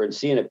newspaper and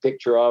seeing a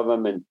picture of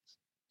him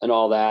and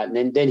all that.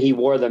 And then he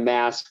wore the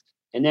mask.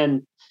 And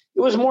then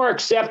it was more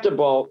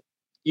acceptable.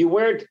 You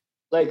weren't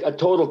like a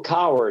total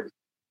coward.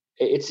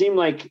 It seemed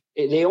like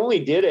they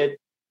only did it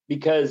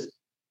because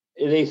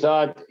they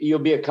thought you'll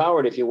be a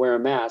coward if you wear a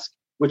mask,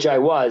 which I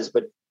was.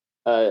 But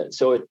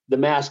the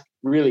mask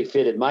really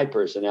fitted my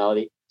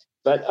personality.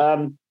 But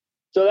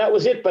so that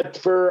was it. But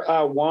for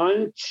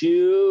 1,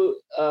 2,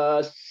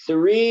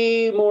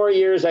 3 more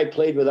years, I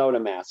played without a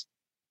mask.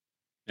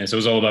 And so it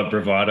was all about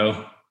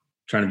bravado,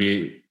 trying to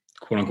be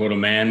quote unquote a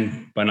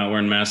man by not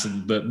wearing masks.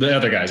 The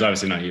other guys,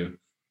 obviously not you.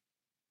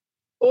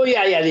 Oh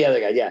yeah, the other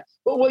guy, yeah.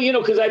 Well,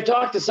 because I've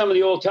talked to some of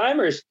the old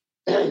timers,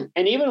 and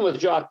even with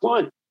Jacques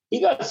Plante, he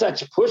got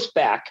such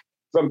pushback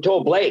from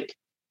Toe Blake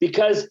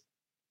because,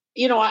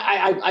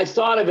 I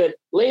thought of it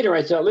later.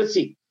 I thought, let's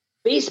see,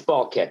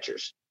 baseball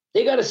catchers,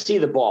 they got to see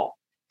the ball.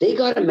 They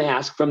got a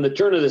mask from the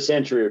turn of the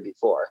century or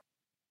before.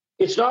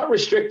 It's not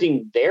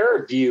restricting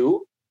their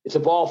view.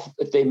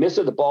 If they miss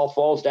it, the ball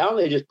falls down,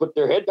 they just put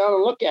their head down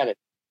and look at it.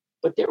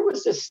 But there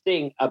was this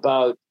thing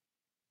about,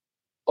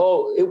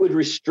 it would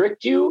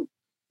restrict you.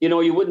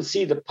 You wouldn't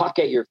see the puck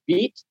at your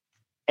feet.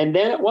 And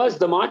then it was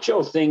the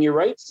macho thing. You're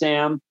right,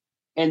 Sam.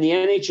 And the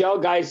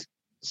NHL guys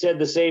said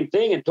the same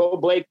thing. And Toe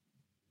Blake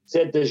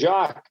said to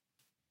Jacques,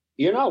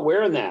 you're not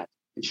wearing that.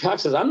 And Jacques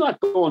says, I'm not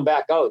going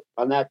back out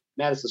on that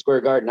Madison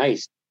Square Garden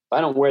ice. If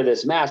I don't wear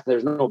this mask,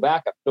 there's no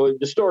backup. So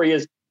the story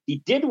is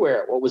he did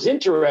wear it. What was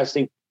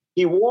interesting,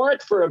 he wore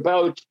it for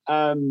about,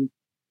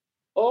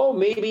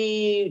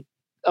 maybe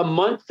a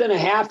month and a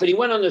half. And he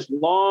went on this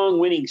long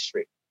winning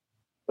streak.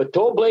 But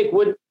Toe Blake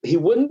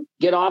wouldn't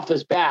get off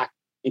his back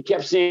and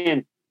kept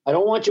saying, I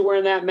don't want you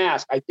wearing that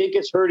mask. I think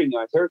it's hurting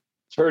you.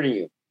 It's hurting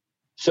you.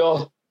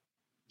 So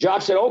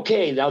Jacques said,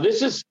 okay, now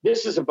this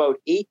is about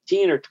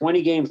 18 or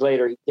 20 games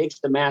later. He takes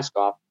the mask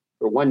off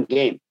for one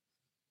game.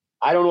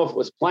 I don't know if it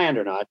was planned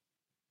or not,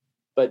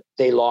 but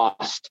they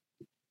lost.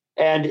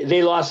 And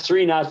they lost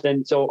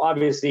 3-0. So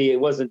obviously it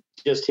wasn't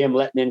just him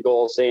letting in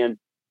goals saying,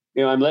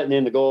 I'm letting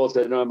in the goals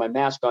that I don't have my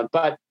mask on.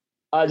 But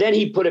then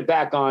he put it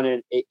back on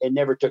and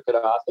never took it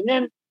off. And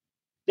then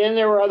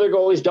there were other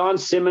goalies. Don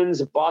Simmons,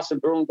 a Boston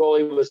Bruin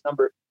goalie, was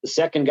the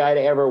second guy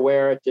to ever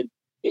wear it. And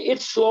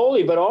it's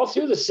slowly, but all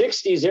through the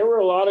 60s, there were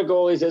a lot of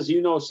goalies, as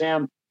you know,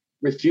 Sam,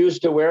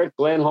 refused to wear it.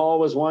 Glenn Hall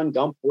was one,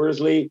 Gump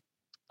Worsley,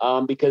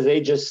 because they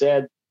just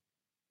said,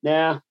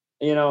 nah,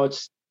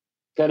 it's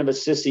kind of a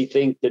sissy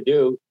thing to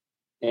do.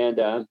 And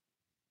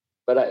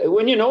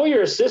when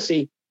you're a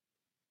sissy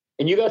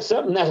and you got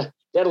something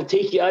that'll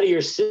take you out of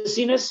your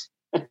sissiness,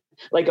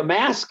 like a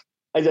mask,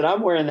 I said,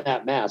 I'm wearing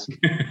that mask.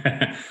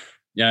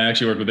 Yeah, I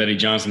actually worked with Eddie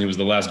Johnson. He was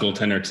the last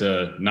goaltender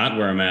to not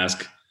wear a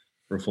mask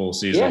for a full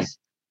season. Yes.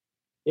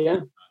 Yeah.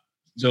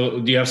 So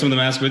do you have some of the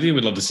masks with you?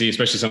 We'd love to see,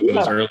 especially some of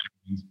those early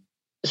ones.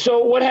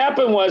 So what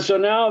happened was,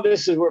 now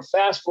we're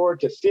fast forward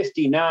to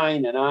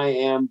 59 and I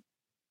am,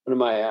 what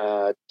am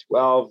I,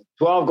 12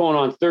 going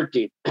on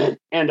 13.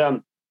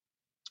 And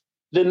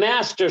the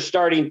masks are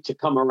starting to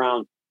come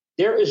around.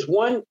 There is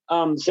one,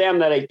 Sam,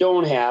 that I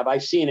don't have.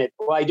 I've seen it.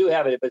 Well, I do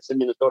have it if it's in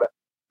Minnesota.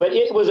 But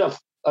it was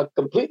a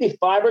completely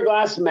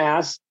fiberglass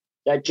mask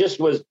that just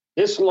was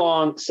this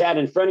long, sat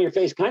in front of your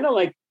face, kind of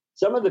like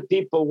some of the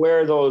people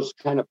wear those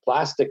kind of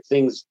plastic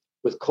things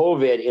with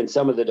COVID in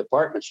some of the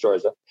department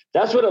stores.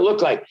 That's what it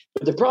looked like.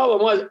 But the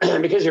problem was,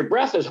 because your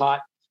breath is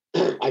hot,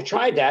 I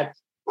tried that,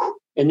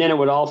 and then it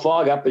would all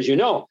fog up, as you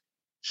know.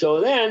 So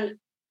then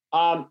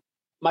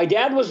my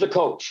dad was the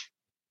coach.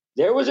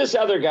 There was this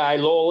other guy,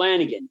 Lowell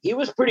Lanigan. He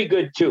was pretty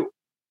good too,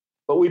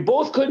 but we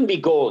both couldn't be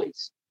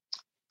goalies.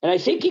 And I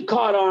think he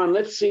caught on,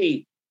 let's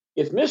see,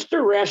 if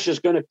Mr. Resch is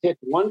going to pick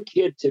one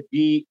kid to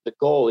be the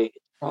goalie,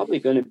 it's probably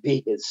going to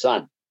be his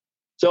son.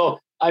 So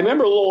I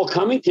remember Lowell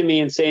coming to me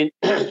and saying,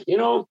 you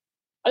know,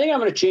 I think I'm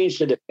going to change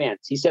to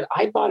defense. He said,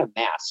 I bought a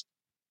mask.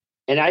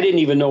 And I didn't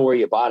even know where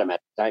you bought them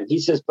at the time. He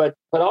says, but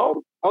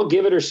I'll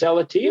give it or sell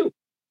it to you.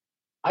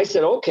 I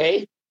said,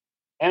 okay.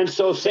 And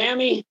so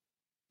Sammy,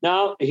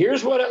 now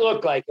here's what it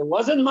looked like. It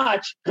wasn't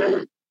much,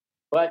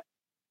 but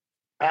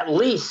at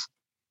least,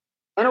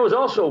 and it was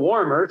also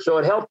warmer, so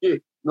it helped you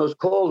in those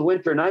cold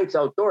winter nights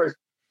outdoors,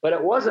 but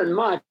it wasn't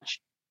much.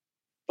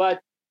 But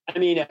I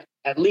mean,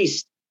 at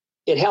least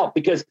it helped,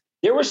 because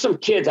there were some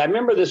kids. I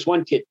remember this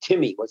one kid,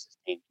 Timmy was his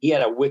name. He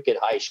had a wicked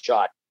high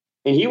shot.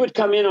 And he would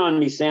come in on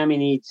me, Sammy,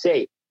 and he'd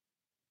say,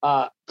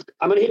 I'm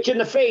going to hit you in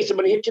the face. I'm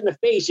going to hit you in the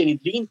face. And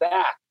he'd lean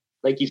back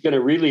like he's going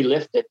to really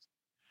lift it.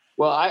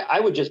 Well, I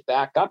would just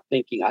back up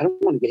thinking, I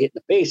don't want to get hit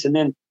in the face. And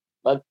then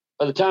by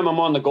the time I'm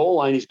on the goal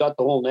line, he's got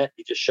the whole net.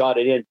 He just shot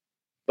it in.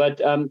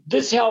 But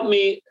this helped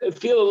me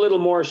feel a little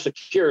more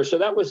secure. So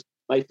that was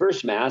my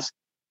first mask.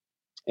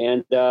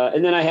 And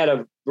then I had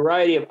a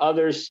variety of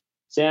others,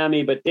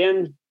 Sammy. But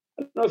then,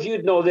 I don't know if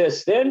you'd know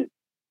this, then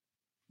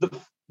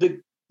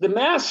the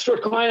masks were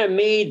kind of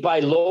made by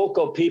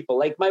local people.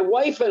 Like my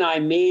wife and I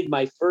made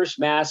my first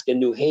mask in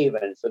New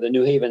Haven for the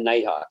New Haven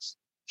Nighthawks.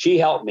 She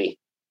helped me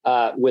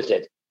with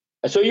it.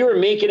 So you were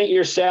making it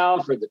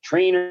yourself, or the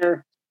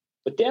trainer.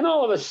 But then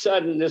all of a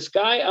sudden, this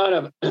guy out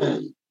of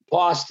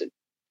Boston,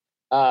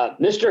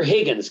 Mr.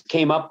 Higgins,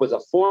 came up with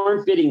a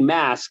form-fitting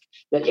mask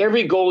that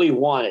every goalie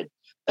wanted.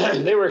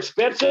 They were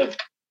expensive,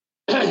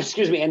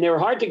 excuse me, and they were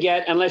hard to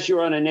get unless you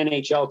were on an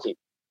NHL team.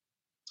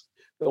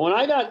 But when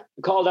I got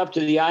called up to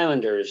the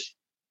Islanders,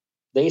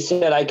 they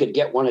said I could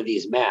get one of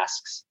these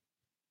masks.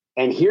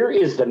 And here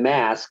is the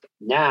mask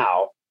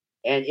now.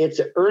 And it's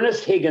an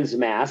Ernest Higgins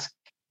mask.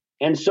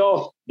 And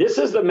so this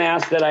is the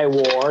mask that I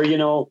wore, you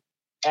know,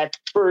 at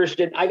first.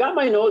 And I got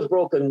my nose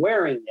broken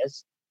wearing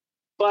this,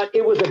 but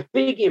it was a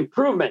big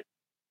improvement.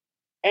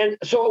 And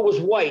so it was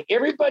white.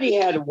 Everybody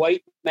had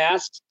white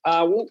masks.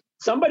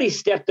 Somebody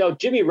stepped out,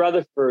 Jimmy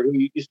Rutherford,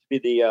 who used to be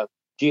the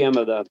GM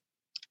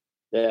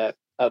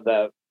of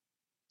the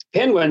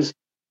Penguins.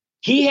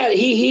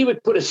 He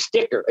would put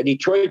a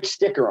Detroit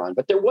sticker on,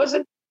 but there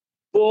wasn't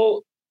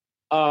full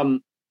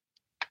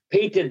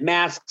painted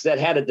masks that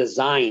had a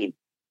design.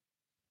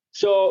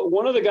 So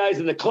one of the guys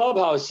in the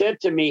clubhouse said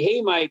to me,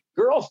 "Hey, my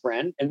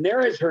girlfriend," and there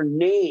is her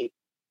name.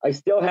 I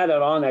still had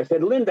it on. I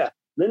said, Linda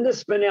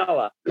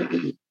Spinella,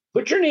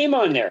 put your name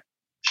on there.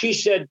 He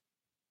said,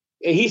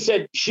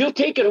 she'll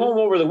take it home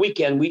over the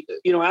weekend.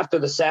 After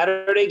the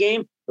Saturday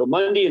game, so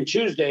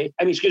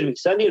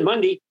Sunday and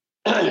Monday,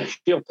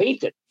 she'll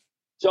paint it.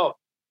 So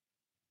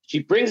she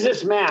brings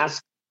this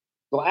mask.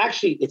 Well,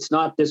 actually, it's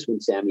not this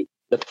one, Sammy.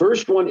 The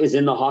first one is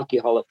in the Hockey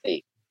Hall of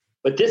Fame,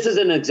 but this is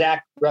an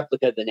exact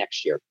replica the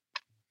next year.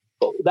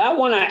 But that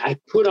one I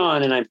put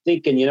on, and I'm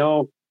thinking,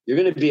 you're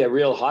going to be a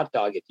real hot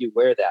dog if you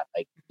wear that.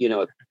 Like,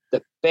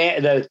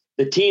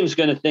 the team's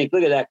going to think,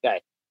 look at that guy,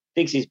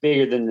 thinks he's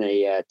bigger than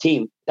the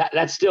team.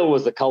 That still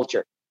was the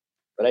culture.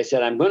 But I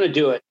said, I'm going to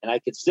do it. And I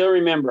could still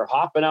remember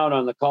hopping out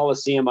on the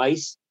Coliseum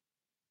ice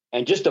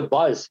and just a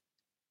buzz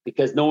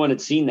because no one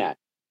had seen that.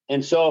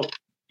 And so,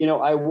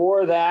 I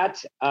wore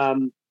that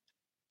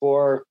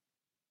for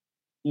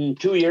 2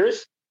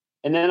 years.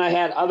 And then I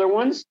had other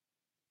ones.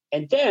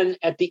 And then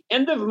at the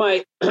end of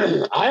my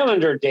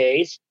Islander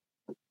days,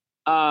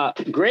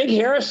 Greg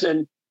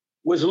Harrison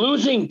was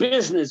losing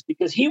business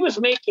because he was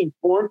making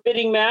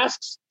form-fitting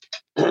masks,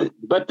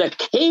 but the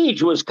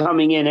cage was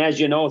coming in, as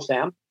you know,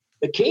 Sam.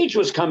 The cage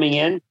was coming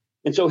in,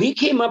 and so he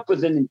came up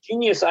with an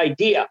ingenious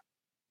idea.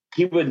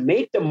 He would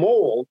make the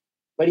mold,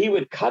 but he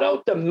would cut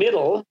out the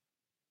middle,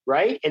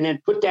 right, and then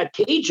put that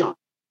cage on.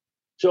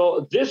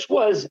 So this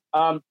was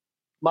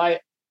my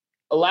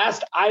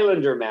last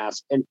Islander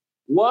mask. And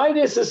why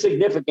this is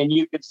significant,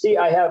 you can see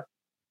I have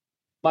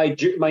my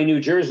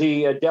New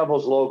Jersey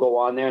Devils logo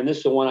on there, and this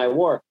is the one I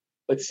wore.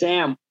 But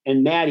Sam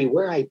and Maddie,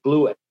 where I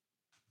blew it,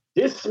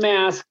 this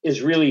mask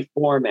is really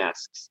 4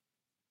 masks.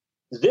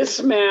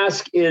 This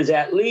mask is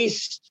at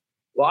least,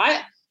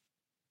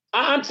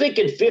 I'm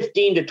thinking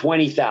 15 to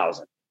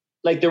 20,000.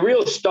 Like the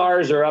real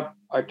stars are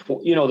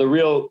the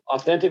real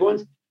authentic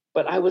ones.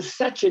 But I was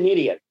such an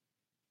idiot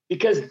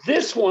because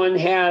this one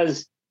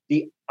has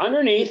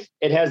underneath,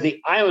 it has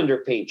the Islander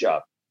paint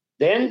job.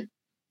 Then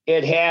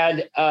it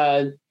had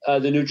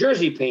the New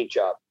Jersey paint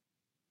job.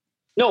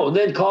 No,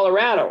 then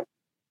Colorado.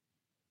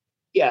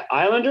 Yeah,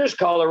 Islanders,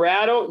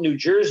 Colorado, New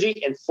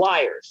Jersey, and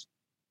Flyers.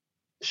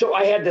 So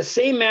I had the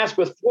same mask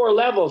with 4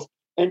 levels.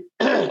 And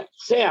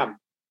Sam,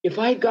 if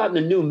I had gotten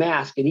a new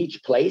mask in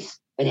each place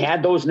and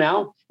had those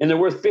now, and they're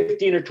worth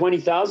 15 or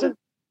 20,000,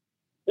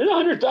 there's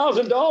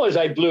 $100,000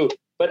 I blew.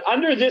 But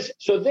under this,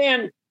 so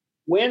then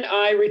when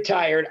I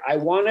retired, I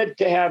wanted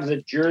to have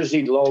the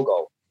Jersey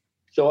logo.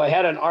 So I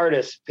had an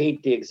artist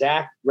paint the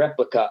exact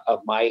replica of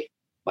my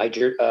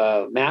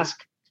mask.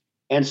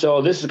 And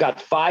so this has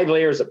got 5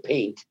 layers of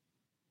paint,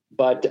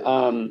 but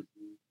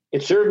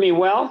it served me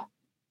well.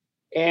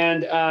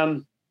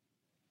 And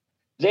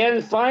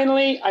then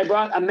finally I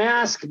brought a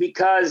mask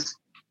because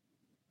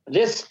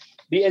this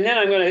And then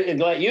I'm going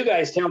to let you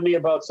guys tell me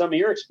about some of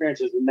your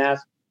experiences with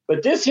masks.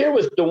 But this here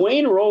was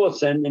Dwayne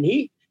Rollison, and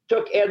he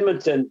took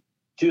Edmonton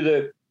to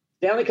the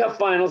Stanley Cup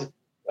Finals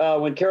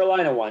when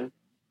Carolina won.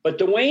 But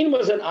Dwayne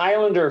was an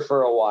Islander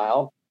for a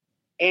while.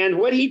 And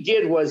what he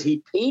did was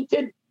he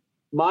painted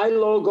my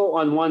logo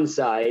on one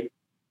side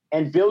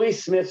and Billy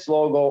Smith's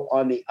logo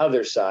on the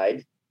other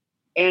side.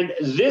 And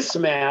this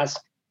mask,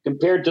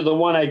 compared to the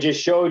one I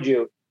just showed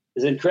you,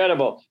 is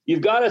incredible.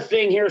 You've got a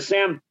thing here,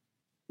 Sam,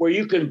 where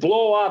you can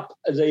blow up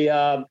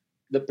the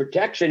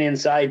protection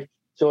inside,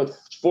 so it's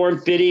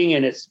form-fitting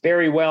and it's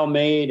very well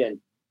made. And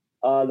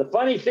the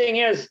funny thing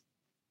is,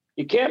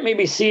 you can't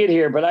maybe see it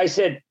here, but I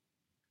said,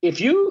 if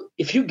you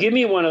give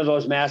me one of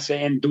those masks,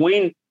 and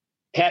Dwayne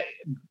had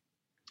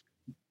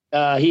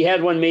he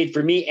had one made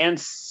for me and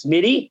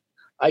Smitty,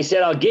 I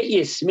said, I'll get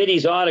you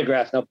Smitty's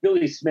autograph. Now,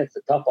 Billy Smith's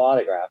a tough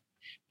autograph.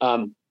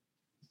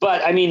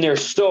 But I mean, they're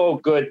so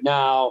good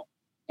now.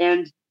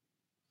 And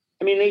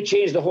I mean, they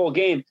changed the whole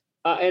game.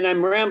 And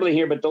I'm rambling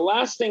here, but the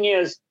last thing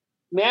is,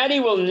 Maddie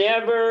will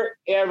never,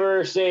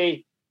 ever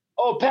say,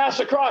 oh, pass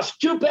across,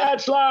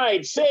 2-pad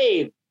slide,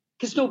 save.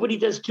 Because nobody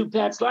does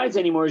 2-pad slides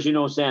anymore, as you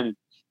know, Sam.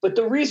 But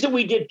the reason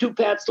we did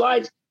 2-pad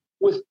slides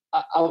with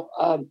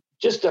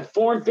just a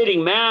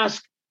form-fitting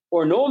mask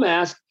or no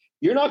mask,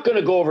 you're not going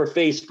to go over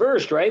face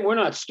first, right? We're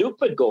not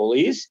stupid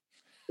goalies.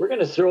 We're going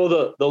to throw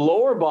the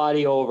lower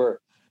body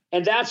over.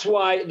 And that's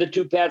why the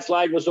 2-pad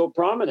slide was so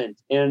prominent.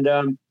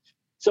 And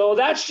so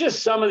that's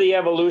just some of the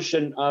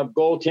evolution of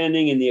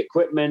goaltending and the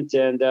equipment.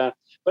 And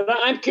but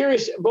I'm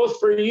curious, both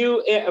for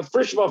you,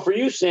 first of all, for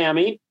you,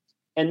 Sammy,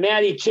 and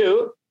Maddie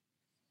too,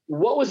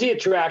 what was the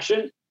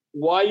attraction?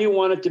 Why you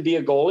wanted to be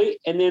a goalie?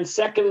 And then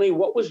secondly,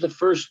 what was the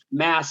first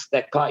mask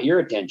that caught your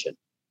attention?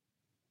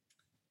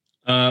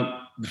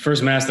 The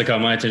first mask that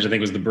caught my attention, I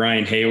think, was the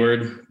Brian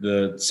Hayward,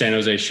 the San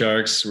Jose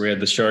Sharks, where he had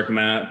the shark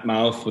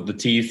mouth with the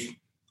teeth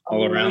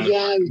all around.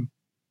 Yeah.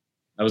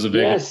 That was a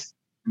big one.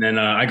 And then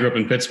I grew up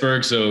in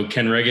Pittsburgh, so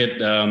Ken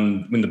Reggett,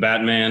 when the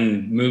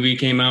Batman movie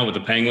came out with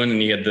the Penguin,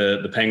 and he had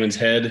the Penguin's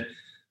head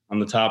on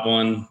the top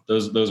one,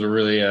 those were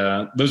really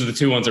those are the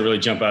two ones that really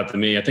jump out to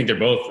me. I think they're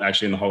both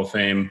actually in the Hall of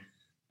Fame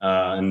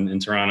in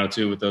Toronto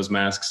too with those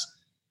masks.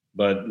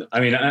 But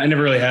I mean, I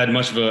never really had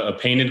much of a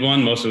painted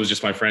one. Most of it was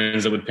just my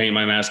friends that would paint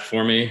my mask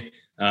for me.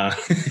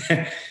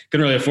 Couldn't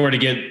really afford to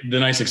get the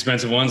nice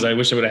expensive ones. I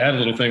wish I would have had a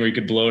little thing where you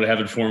could blow to have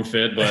it form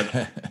fit,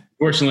 but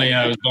fortunately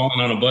I was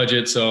balling on a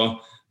budget. So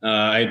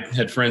I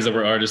had friends that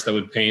were artists that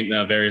would paint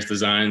various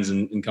designs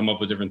and come up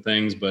with different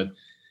things. But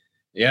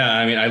yeah,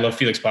 I mean, I love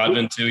Felix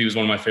Potvin too. He was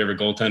one of my favorite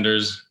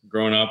goaltenders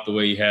growing up, the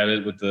way he had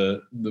it with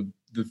the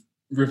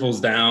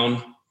riffles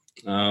down.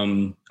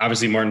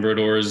 Obviously Martin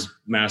Brodeur's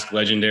mask,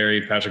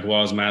 legendary. Patrick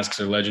Waugh's masks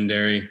are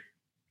legendary.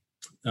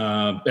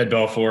 Ed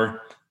Belfour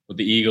with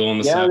the eagle on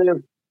the side.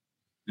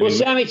 Well,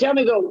 Sammy, tell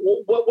me though,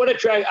 what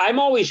attract? I'm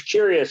always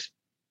curious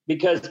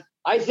because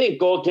I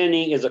think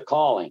goaltending is a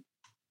calling.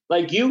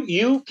 Like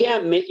you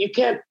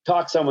can't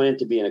talk someone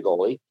into being a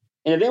goalie,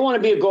 and if they want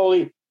to be a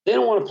goalie, they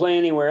don't want to play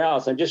anywhere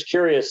else. I'm just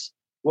curious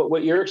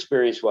what your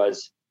experience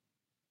was.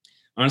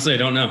 Honestly, I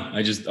don't know.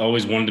 I just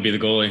always wanted to be the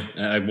goalie.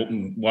 I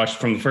watched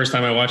from the first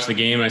time I watched the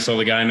game and I saw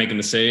the guy making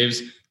the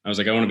saves. I was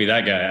like, I want to be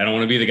that guy. I don't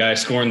want to be the guy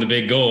scoring the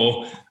big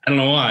goal. I don't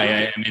know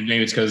why. I mean,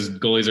 maybe it's because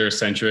goalies are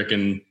eccentric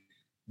and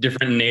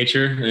different in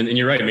nature. And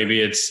you're right.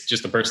 Maybe it's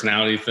just a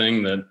personality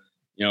thing that,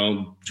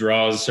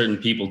 draws certain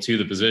people to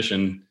the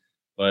position.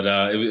 But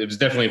it was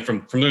definitely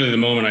from literally the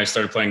moment I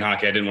started playing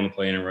hockey, I didn't want to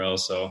play anywhere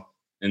else. So,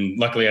 and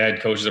luckily I had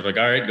coaches that were like,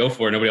 all right, go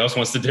for it. Nobody else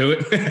wants to do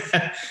it.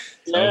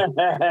 So,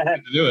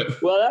 do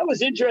it. Well, that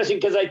was interesting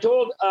because I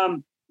told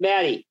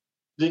Maddie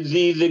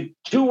the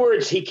two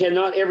words he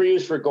cannot ever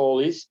use for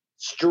goalies: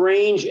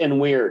 strange and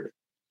weird.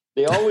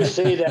 They always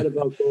say that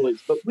about goalies,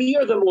 but we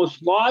are the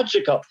most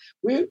logical.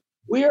 We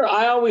are.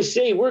 I always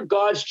say we're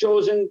God's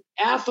chosen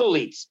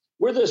athletes.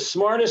 We're the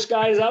smartest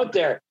guys out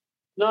there.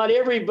 Not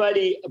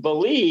everybody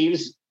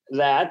believes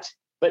that,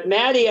 but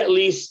Maddie at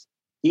least.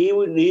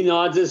 He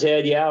nods his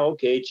head. Yeah,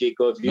 okay,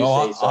 Chico, if you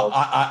say so.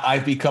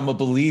 I've become a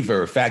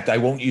believer. In fact, I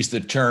won't use the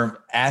term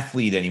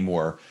athlete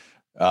anymore,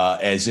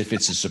 as if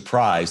it's a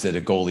surprise that a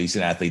goalie's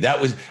an athlete.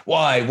 That was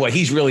why. Well,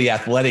 he's really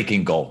athletic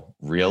in goal.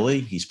 Really,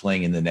 he's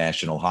playing in the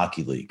National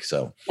Hockey League.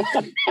 So,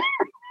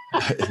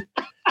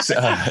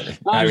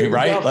 I mean,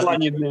 right?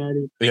 On you,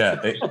 Maddie.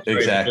 Yeah,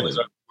 exactly.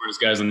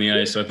 Smartest guys on the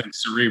ice. So I think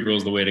cerebral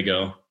is the way to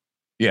go.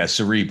 Yeah,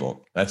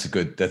 cerebral. That's a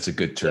good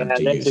term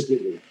to that's use. A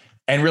good one.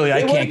 And really,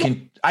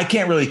 I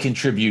can't really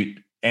contribute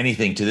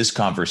anything to this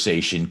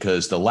conversation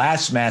because the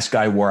last mask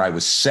I wore, I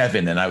was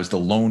 7 and I was the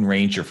Lone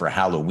Ranger for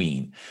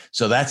Halloween.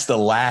 So that's the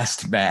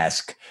last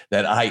mask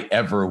that I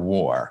ever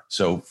wore.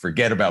 So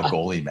forget about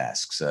goalie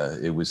masks.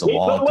 It was a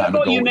long time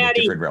ago. You,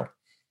 Maddie,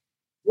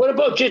 what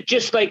about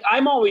just like,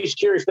 I'm always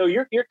curious though,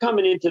 you're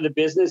coming into the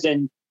business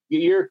and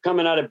you're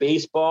coming out of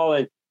baseball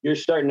and you're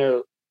starting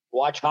to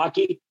watch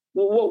hockey.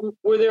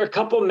 Were there a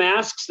couple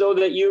masks though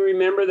that you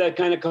remember that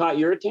kind of caught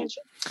your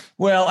attention?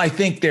 Well, I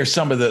think there's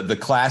some of the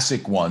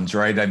classic ones,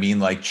 right? I mean,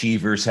 like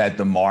Cheevers had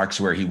the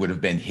marks where he would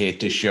have been hit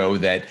to show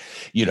that,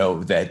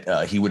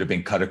 that he would have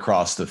been cut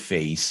across the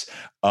face.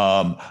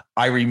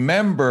 I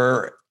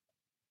remember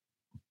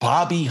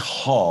Bobby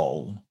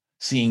Hull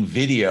seeing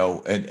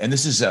video, and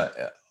this is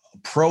a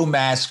pro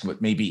mask, but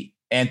maybe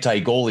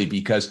anti-goalie,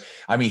 because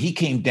I mean, he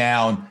came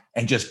down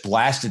and just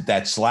blasted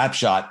that slap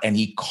shot, and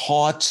he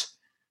caught,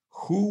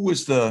 who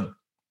was a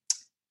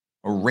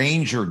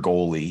Ranger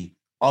goalie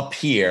up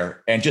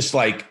here, and just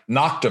like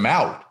knocked him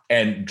out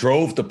and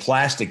drove the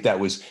plastic that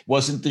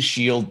wasn't the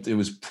shield. It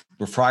was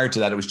prior to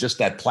that. It was just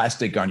that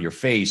plastic on your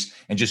face,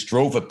 and just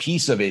drove a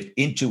piece of it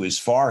into his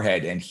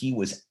forehead, and he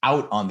was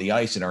out on the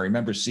ice. And I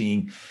remember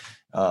seeing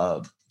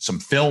some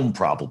film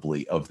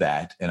probably of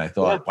that. And I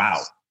thought,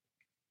 wow.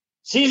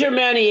 Cesar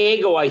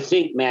Maniego, I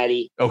think,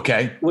 Maddie.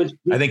 Okay.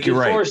 I think you're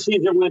right. Before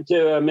Cesar went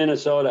to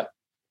Minnesota.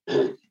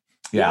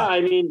 Yeah.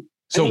 I mean.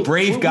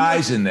 Brave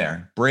guys in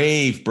there.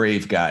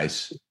 Brave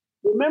guys.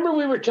 Remember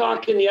we were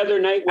talking the other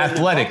night. When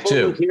Athletic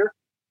too. Here?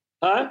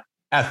 Huh?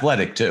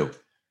 Athletic too.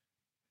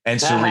 And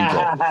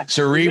cerebral.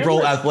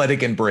 Cerebral,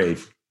 athletic, and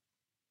brave.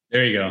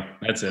 There you go.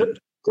 That's it.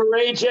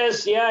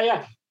 Courageous.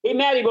 Yeah. Hey,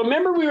 Maddie,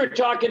 remember we were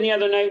talking the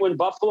other night when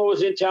Buffalo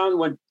was in town,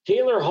 when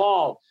Taylor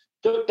Hall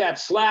took that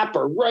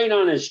slapper right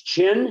on his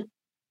chin?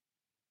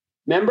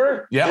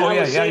 Remember? Yeah.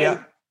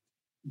 Yeah.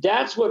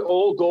 That's what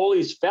old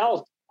goalies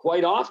felt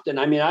quite often.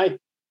 I mean,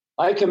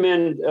 I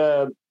commend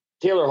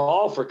Taylor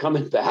Hall for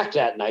coming back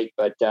that night,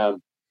 but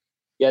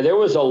there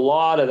was a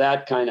lot of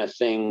that kind of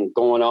thing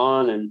going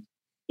on, and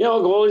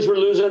goalies were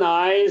losing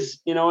eyes,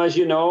 as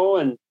you know,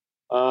 and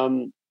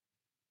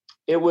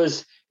it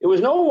was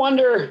no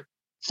wonder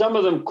some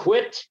of them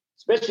quit,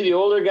 especially the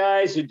older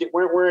guys who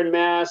weren't wearing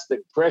masks. The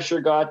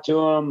pressure got to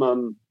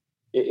them.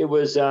 It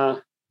was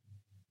to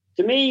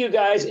me, you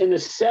guys, in the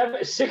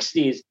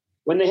 60s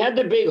when they had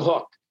the big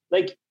hook,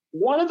 like.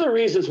 One of the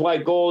reasons why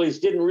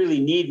goalies didn't really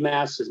need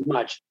masks as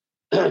much,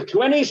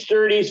 20s,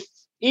 30s,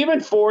 even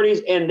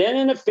 40s, and then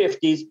in the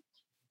 50s,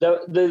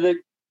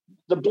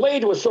 the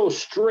blade was so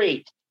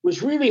straight, it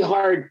was really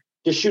hard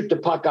to shoot the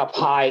puck up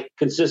high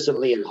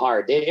consistently and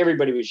hard.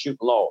 Everybody was shooting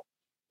low.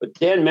 But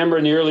then remember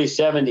in the early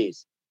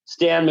 70s,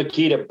 Stan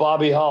Mikita,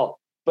 Bobby Hull,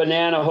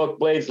 banana hook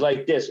blades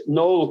like this,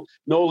 no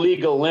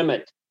legal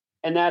limit.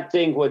 And that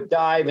thing would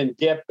dive and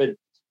dip. And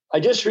I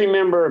just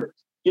remember,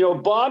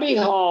 Bobby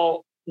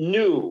Hull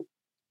knew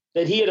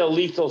that he had a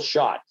lethal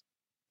shot.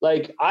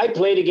 Like, I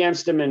played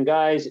against him, and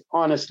guys,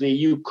 honestly,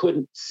 you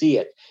couldn't see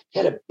it. He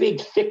had a big,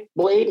 thick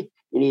blade,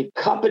 and he'd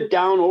cup it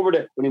down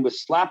when he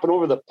was slapping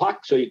over the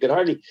puck, so you could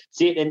hardly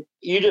see it. And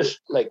you just,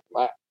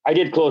 I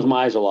did close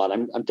my eyes a lot.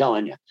 I'm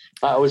telling you.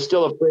 I was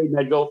still afraid, and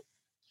I'd go,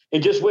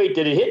 and just wait.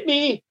 Did it hit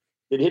me?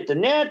 Did it hit the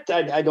net?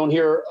 I don't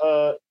hear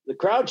the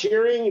crowd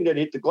cheering. Did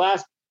it hit the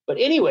glass? But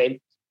anyway,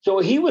 so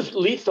he was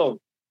lethal,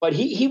 but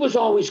he was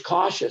always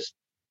cautious.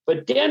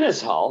 But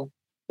Dennis Hull,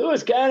 who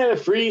was kind of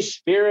a free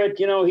spirit,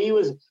 he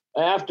was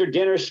after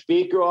dinner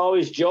speaker,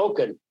 always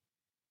joking.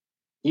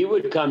 He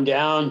would come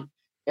down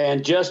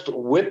and just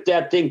whip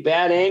that thing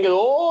bad angle.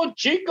 Oh,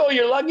 Chico,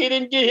 you're lucky you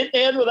didn't get hit in the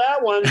head with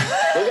that one.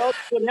 Look out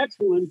for the next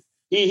one.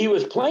 He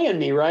was playing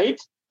me,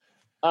 right?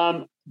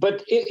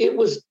 But it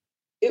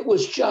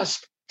was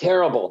just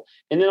terrible.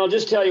 And then I'll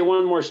just tell you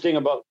one more thing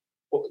about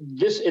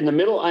this in the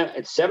middle.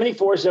 At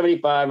 74,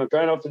 75, I'm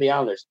trying out for the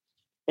Islanders.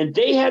 And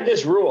they had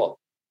this rule.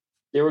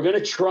 They were going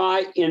to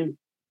try in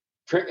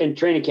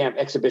training camp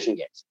exhibition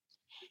games.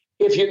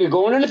 If you're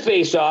going in a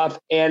face-off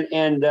and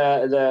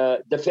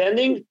the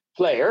defending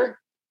player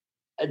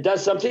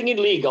does something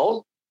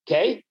illegal,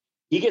 okay,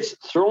 he gets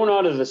thrown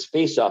out of this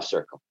face-off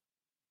circle.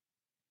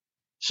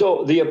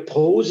 So the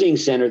opposing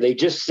center, they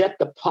just set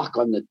the puck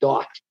on the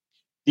dot.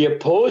 The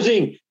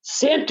opposing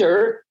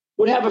center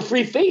would have a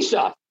free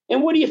face-off.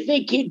 And what do you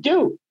think he'd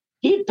do?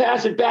 He'd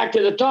pass it back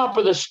to the top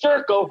of the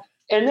circle,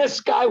 and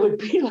this guy would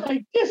be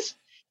like this.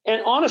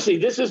 And honestly,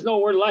 this is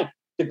nowhere like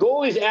the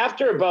goalies,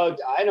 after about,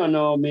 I don't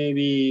know,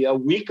 maybe a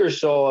week or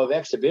so of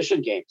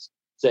exhibition games,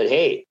 said,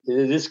 hey,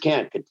 this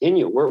can't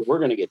continue. We're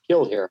going to get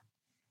killed here.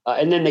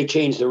 And then they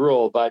changed the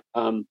rule. But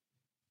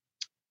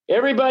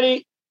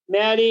everybody,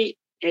 Maddie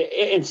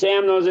and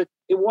Sam knows it.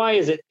 Why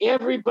is it?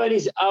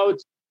 Everybody's out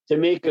to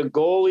make a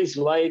goalie's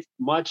life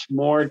much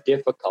more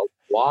difficult.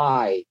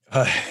 Why?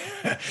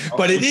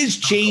 But it is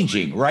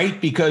changing, right?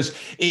 Because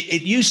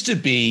it used to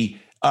be,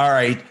 all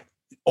right,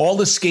 all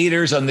the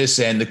skaters on this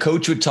end, the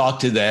coach would talk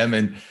to them,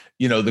 and,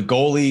 the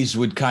goalies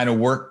would kind of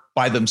work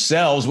by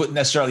themselves, wouldn't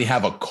necessarily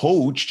have a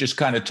coach, just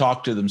kind of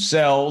talk to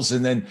themselves,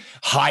 and then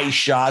high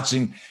shots,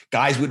 and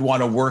guys would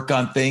want to work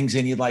on things.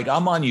 And you're like,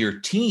 I'm on your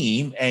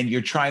team and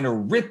you're trying to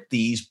rip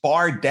these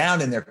bar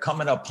down and they're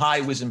coming up high,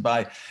 whizzing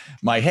by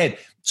my head.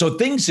 So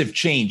things have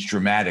changed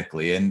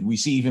dramatically, and we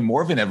see even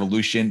more of an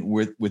evolution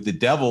with the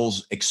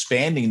Devils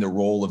expanding the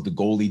role of the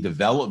goalie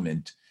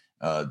development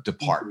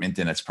department.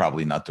 And that's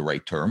probably not the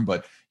right term,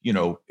 but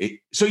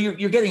so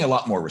you're getting a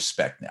lot more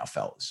respect now,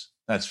 fellas.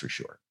 That's for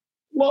sure.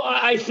 Well,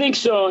 I think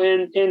so.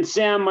 And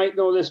Sam might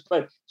know this,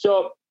 but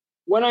so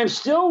when I'm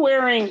still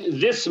wearing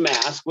this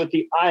mask with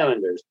the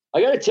Islanders,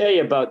 I got to tell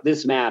you about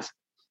this mask.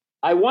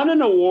 I won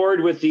an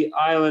award with the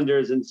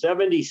Islanders in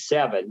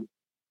 77,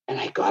 and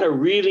I got a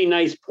really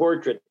nice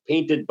portrait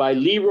painted by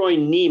Leroy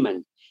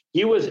Neiman.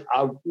 He was,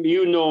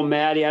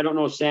 Maddie, I don't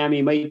know, Sam,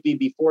 he might be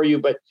before you,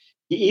 but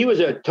he was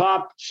a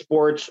top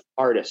sports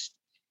artist.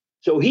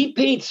 So he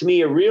paints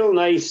me a real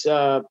nice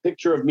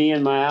picture of me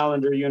in my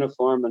Islander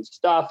uniform and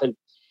stuff. And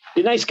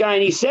the nice guy,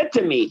 and he said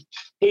to me,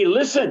 hey,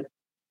 listen,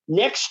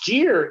 next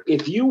year,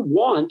 if you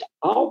want,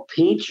 I'll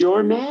paint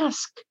your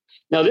mask.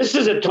 Now, this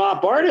is a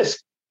top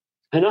artist.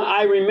 And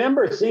I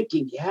remember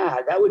thinking, yeah,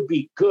 that would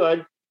be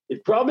good.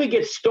 It probably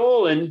gets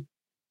stolen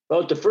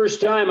about the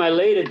first time I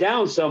laid it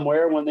down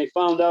somewhere when they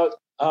found out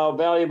how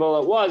valuable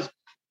it was.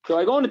 So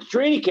I go into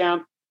training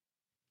camp,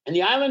 and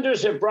the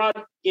Islanders have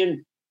brought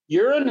in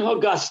Göran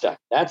Augusta.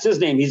 That's his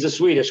name. He's a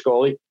Swedish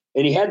goalie.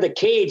 And he had the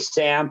cage,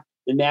 Sam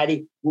and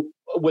Maddie,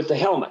 with the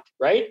helmet,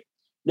 right?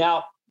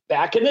 Now,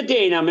 back in the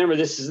day, now remember,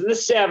 this is in the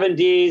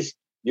 70s.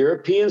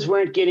 Europeans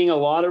weren't getting a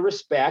lot of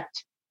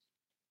respect.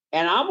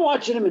 And I'm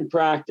watching them in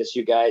practice,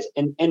 you guys,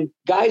 and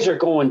guys are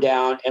going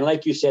down. And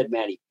like you said,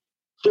 Maddie,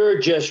 they're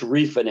just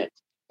reefing it.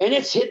 And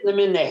it's hitting them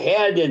in the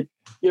head. And,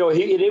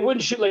 they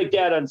wouldn't shoot like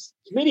that on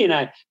Smitty and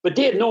I, but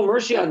they had no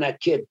mercy on that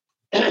kid.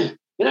 And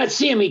I'd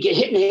see him, he'd get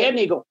hit in the head, and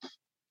he'd go,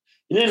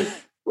 and then,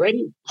 right?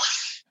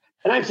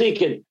 And I'm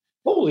thinking,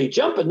 holy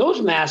jumping,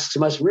 those masks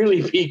must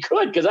really be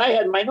good, because I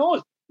had my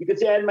nose. You could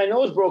say I had my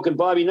nose broken.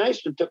 Bobby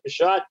Nystrom took a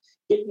shot,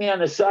 hit me on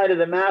the side of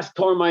the mask,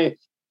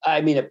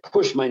 it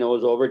pushed my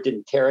nose over. It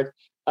didn't tear it.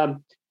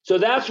 So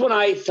that's when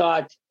I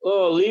thought,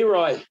 oh,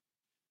 Leroy,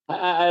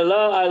 I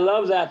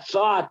love that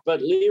thought.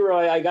 But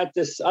Leroy, I got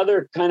this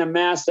other kind of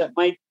mask that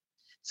might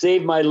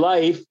save my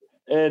life.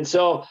 And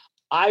so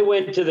I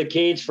went to the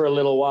cage for a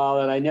little while,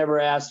 and I never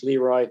asked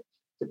Leroy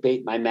to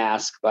paint my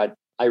mask, but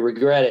I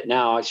regret it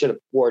now. I should have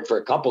wore it for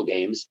a couple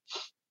games.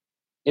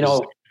 I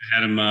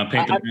had him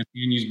paint the mask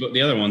and use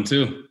the other one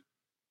too.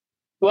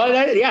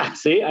 Well, yeah.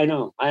 See, I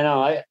know.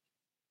 I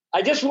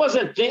just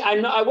wasn't.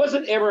 I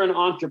wasn't ever an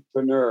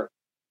entrepreneur,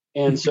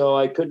 and so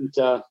I couldn't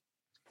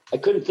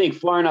think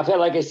far enough ahead.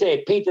 Like I say,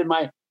 I painted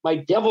my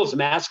Devil's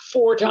mask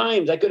 4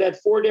 times. I could have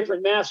 4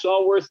 different masks,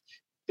 all worth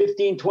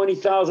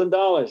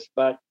 $15,000-$20,000.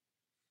 But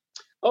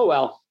oh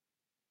well.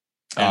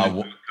 And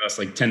it costs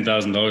like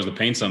 $10,000 to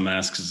paint some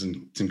masks.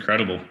 It's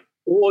incredible.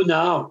 Oh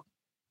no,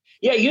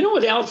 yeah. You know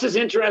what else is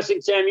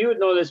interesting, Sam? You would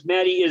know this,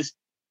 Maddie, is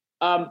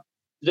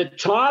the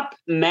top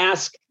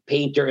mask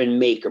painter and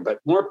maker, but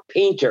more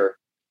painter,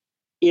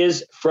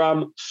 is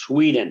from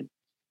Sweden.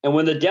 And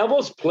when the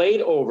Devils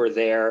played over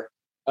there,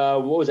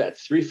 what was that,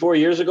 3-4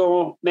 years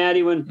ago,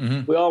 Maddie,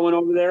 when we all went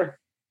over there,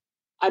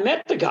 I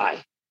met the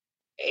guy.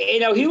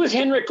 He was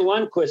Henrik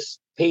Lundqvist's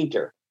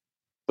painter,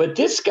 but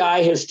this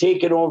guy has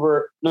taken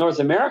over North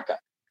America.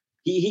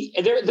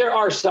 There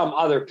are some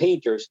other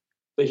painters,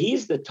 but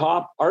he's the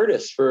top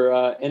artist for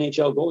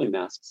NHL goalie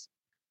masks.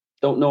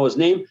 Don't know his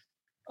name.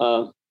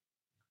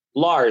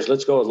 Lars.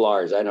 Let's go with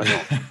Lars. I don't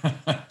know.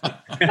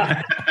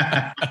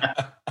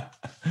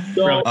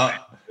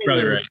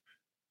 Probably right.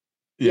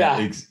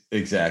 Yeah.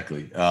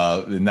 Exactly.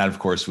 And that, of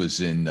course, was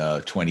in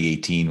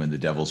 2018 when the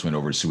Devils went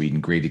over to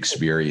Sweden. Great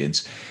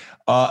experience.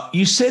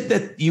 You said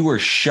that you were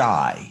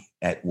shy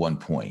at one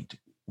point.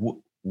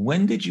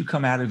 When did you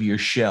come out of your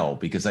shell?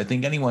 Because I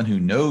think anyone who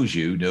knows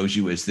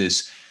you as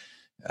this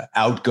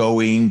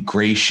outgoing,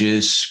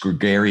 gracious,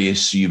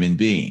 gregarious human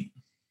being.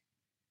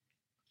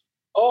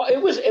 Oh,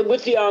 it was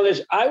with the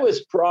Islanders. I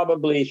was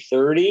probably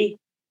 30,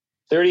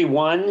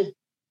 31.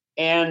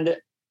 And,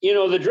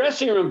 the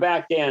dressing room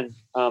back then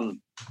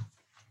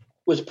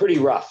was pretty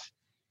rough.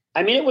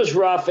 I mean, it was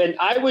rough. And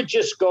I would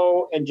just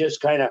go and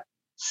just kind of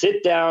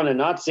sit down and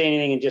not say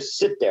anything and just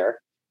sit there.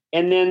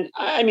 And then,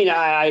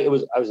 I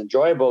was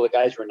enjoyable. The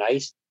guys were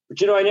nice.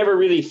 But, I never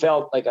really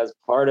felt like I was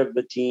part of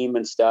the team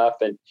and stuff.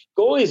 And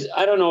goalies,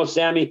 I don't know,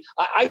 Sammy.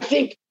 I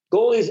think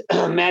goalies,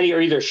 Maddie,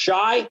 are either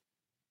shy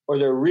or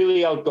they're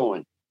really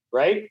outgoing,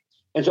 right?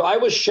 And so I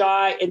was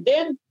shy. And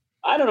then,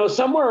 I don't know,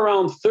 somewhere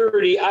around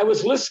 30, I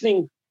was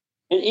listening.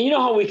 And you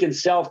know how we can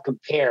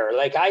self-compare.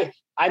 Like,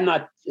 I'm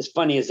not as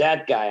funny as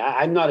that guy.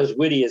 I'm not as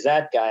witty as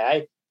that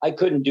guy. I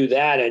couldn't do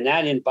that. In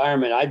that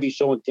environment, I'd be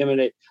so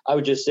intimidated. I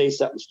would just say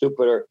something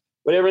stupid or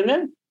whatever. And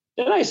then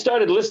I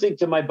started listening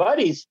to my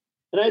buddies.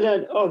 And I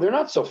thought, oh, they're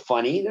not so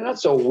funny. They're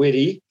not so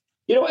witty.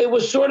 It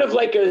was sort of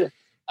like a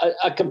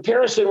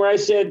comparison where I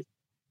said,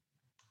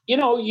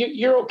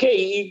 you're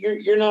okay.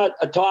 You're not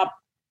a top.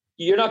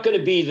 You're not going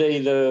to be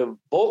the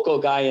vocal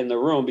guy in the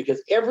room,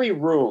 because every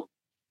room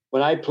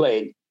when I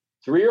played,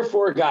 3 or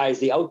 4 guys,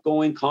 the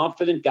outgoing,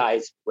 confident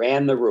guys,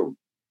 ran the room.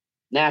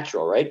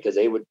 Natural, right? Because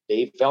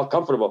they felt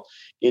comfortable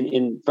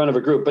in front of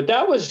a group. But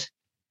that was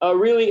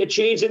really a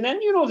change. And then,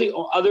 the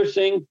other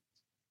thing,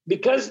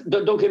 because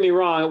don't get me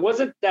wrong, it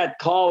wasn't that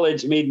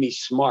college made me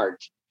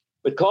smart,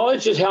 but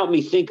college just helped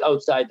me think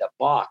outside the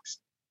box.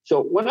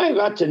 So when I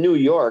got to New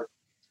York,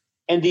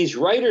 and these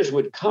writers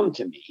would come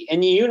to me,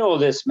 and you know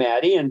this,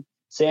 Maddie, and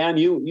Sam,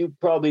 you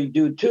probably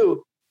do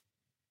too.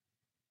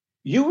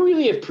 You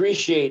really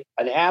appreciate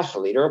an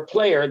athlete or a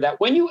player that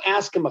when you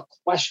ask him a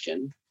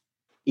question,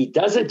 he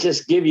doesn't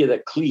just give you the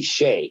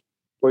cliche,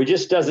 or he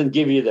just doesn't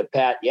give you the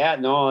pat. Yeah,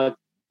 no,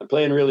 I'm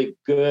playing really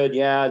good.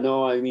 Yeah,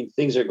 no, I mean,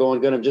 things are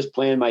going good. I'm just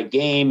playing my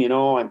game.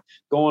 I'm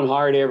going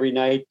hard every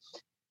night.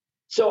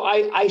 So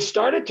I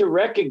started to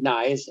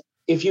recognize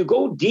if you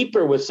go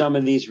deeper with some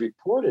of these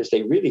reporters,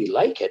 they really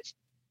like it.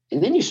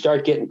 And then you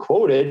start getting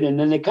quoted and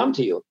then they come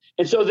to you.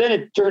 And so then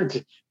it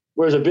turned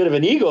where it was a bit of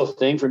an ego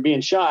thing from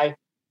being shy.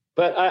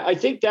 But I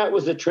think that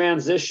was the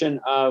transition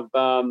of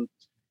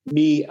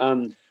me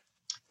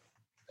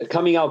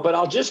coming out. But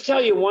I'll just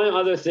tell you one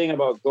other thing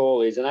about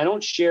goalies, and I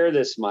don't share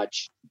this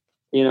much,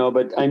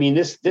 but I mean,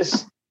 this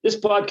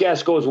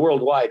podcast goes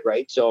worldwide,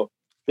 right? So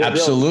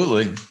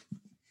absolutely.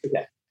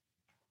 Okay.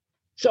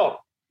 So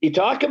you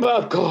talk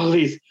about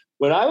goalies.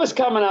 When I was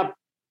coming up,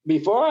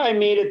 before I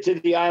made it to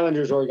the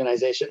Islanders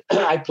organization,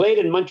 I played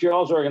in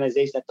Montreal's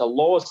organization at the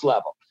lowest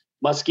level,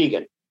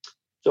 Muskegon.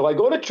 So I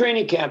go to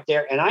training camp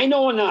there, and I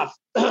know enough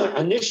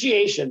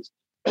initiations.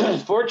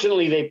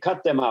 Fortunately, they've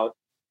cut them out.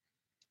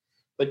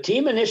 But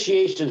team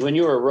initiations when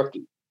you were a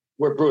rookie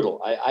were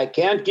brutal. I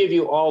can't give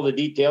you all the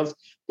details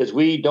because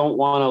we don't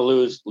want to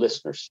lose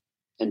listeners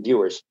and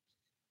viewers.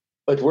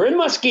 But we're in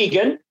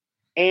Muskegon,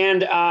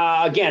 and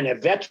again, a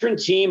veteran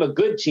team, a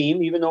good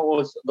team, even though it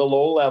was the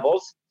low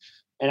levels.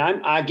 And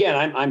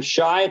I'm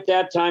shy at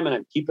that time, and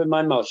I'm keeping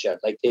my mouth shut.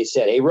 Like they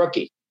said, hey,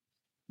 rookie,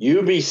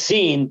 you be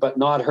seen but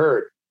not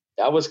heard.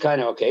 That was kind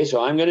of okay,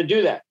 so I'm going to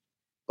do that.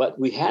 But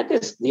we had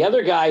the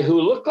other guy who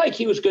looked like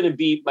he was going to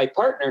be my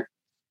partner.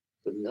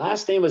 The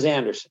last name was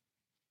Anderson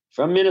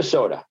from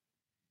Minnesota.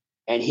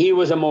 And he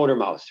was a motor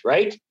mouth,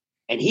 right?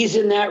 And he's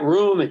in that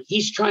room and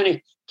he's trying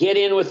to get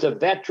in with the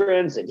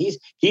veterans. And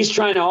he's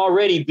trying to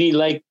already be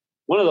like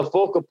one of the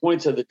focal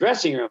points of the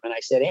dressing room. And I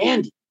said,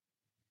 Andy,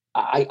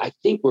 I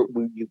think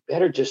you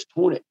better just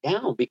tone it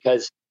down,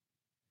 because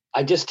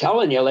I just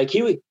telling you, like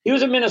he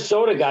was a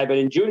Minnesota guy, but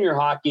in junior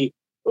hockey,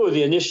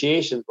 the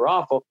initiations were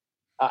awful.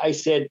 I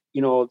said,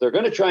 they're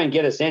going to try and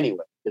get us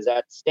anyway, because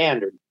that's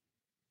standard.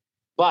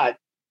 But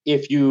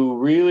if you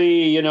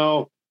really,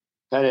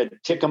 kind of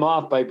tick them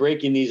off by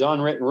breaking these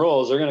unwritten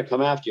rules, they're going to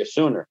come after you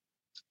sooner.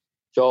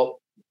 So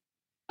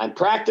I'm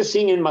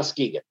practicing in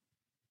Muskegon.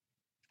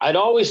 I'd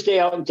always stay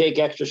out and take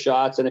extra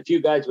shots, and a few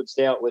guys would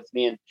stay out with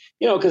me. And,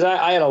 because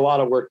I had a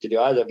lot of work to do.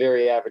 I was a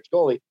very average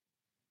goalie.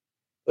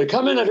 But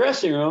come in the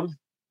dressing room,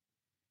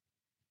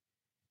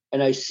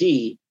 and I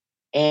see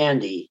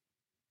Andy.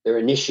 They're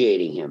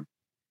initiating him.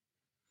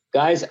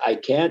 Guys, I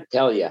can't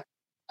tell you.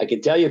 I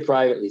can tell you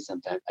privately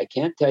sometimes. I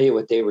can't tell you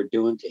what they were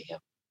doing to him.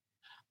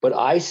 But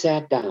I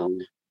sat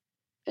down,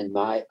 and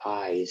my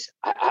eyes,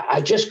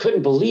 I just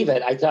couldn't believe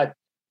it. I thought,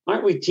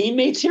 aren't we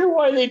teammates here?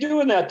 Why are they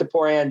doing that to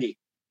poor Andy?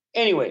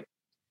 Anyway,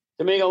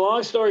 to make a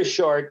long story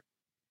short,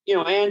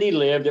 Andy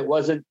lived. It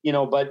wasn't,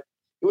 but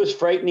it was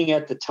frightening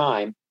at the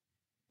time.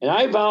 And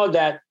I vowed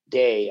that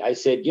day, I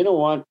said, you know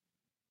what?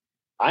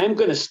 I'm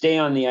going to stay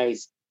on the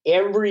ice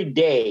every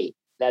day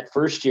that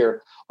first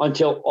year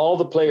until all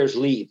the players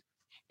leave.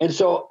 And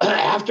so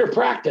after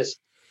practice,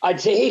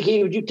 I'd say, hey,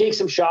 Katie, would you take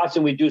some shots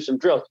and we'd do some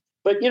drills?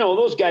 But,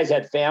 those guys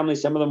had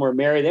families. Some of them were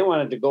married. They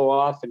wanted to go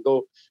off and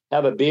go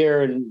have a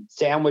beer and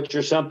sandwich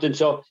or something.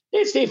 So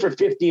they'd stay for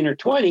 15 or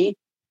 20.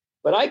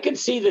 But I could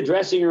see the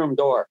dressing room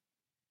door.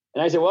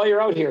 And I said, well, you're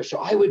out here. So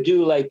I would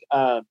do like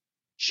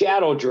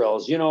shadow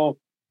drills,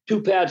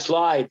 2-pad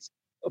slides,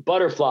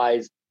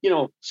 butterflies,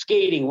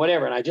 skating,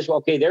 whatever. And I just,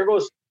 okay, there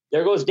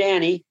goes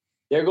Danny.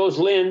 There goes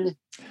Lynn.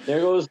 There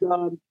goes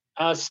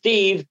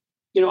Steve.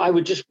 I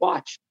would just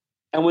watch.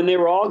 And when they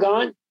were all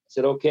gone, I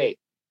said, okay,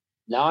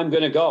 now I'm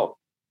going to go.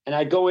 And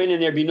I'd go in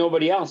and there'd be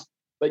nobody else.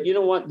 But you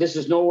know what? This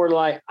is nowhere to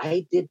lie.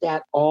 I did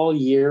that all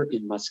year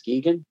in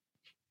Muskegon.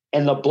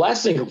 And the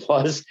blessing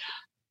was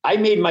I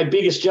made my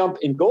biggest jump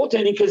in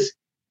goaltending because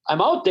I'm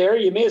out there.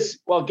 You may as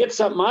well get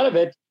something out of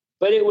it.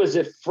 But it was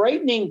a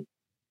frightening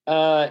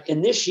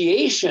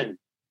initiation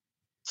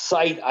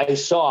sight I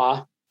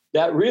saw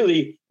that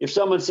really, if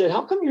someone said,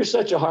 how come you're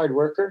such a hard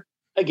worker?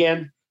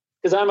 Again,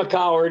 because I'm a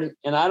coward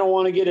and I don't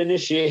want to get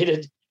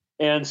initiated.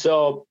 And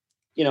so,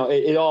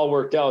 it all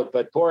worked out.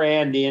 But poor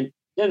Andy. And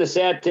then the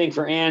sad thing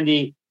for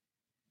Andy,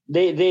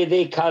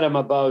 they cut him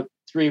about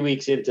 3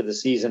 weeks into the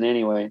season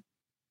anyway.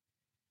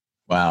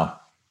 Wow.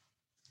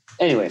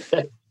 Anyway.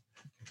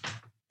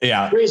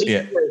 Yeah. Crazy.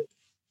 Yeah.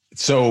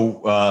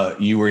 So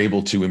you were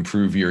able to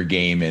improve your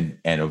game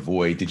and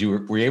avoid,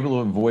 were you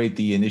able to avoid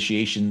the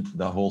initiation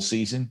the whole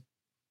season?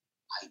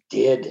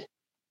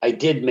 I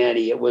did,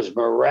 Manny. It was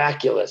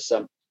miraculous.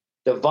 Some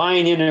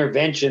divine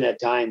intervention at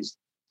times,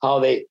 how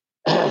they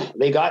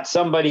got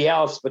somebody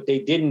else, but they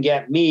didn't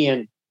get me.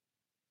 And,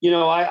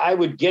 I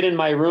would get in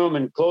my room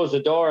and close the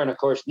door and, of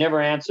course,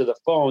 never answer the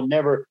phone,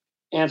 never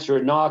answer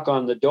a knock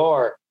on the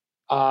door.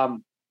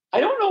 I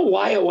don't know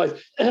why it was.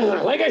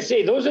 Like I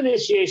say, those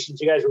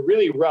initiations, you guys were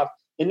really rough.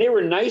 And they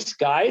were nice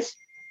guys.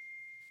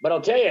 But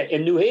I'll tell you,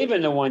 in New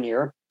Haven the one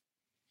year,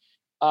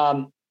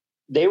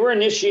 they were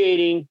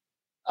initiating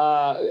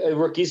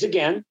rookies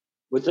again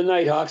with the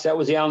Nighthawks. That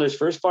was the Islanders'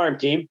 first farm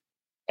team.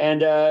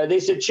 And they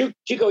said,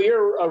 Chico,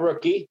 you're a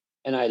rookie.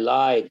 And I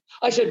lied.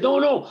 I said,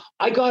 no,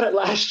 I got it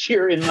last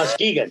year in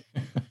Muskegon.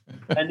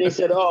 And they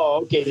said,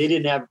 oh, okay. They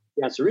didn't have a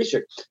chance to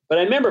research. But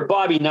I remember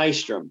Bobby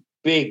Nystrom,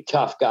 big,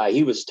 tough guy.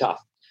 He was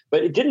tough.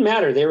 But it didn't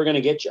matter. They were going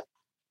to get you.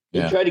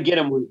 They tried to get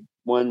him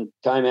one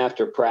time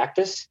after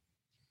practice.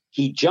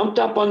 He jumped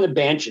up on the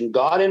bench and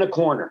got in a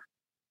corner.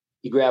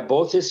 He grabbed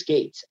both his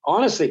skates.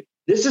 Honestly,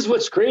 this is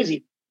what's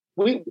crazy.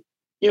 We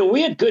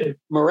had good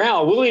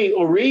morale. Willie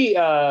O'Ree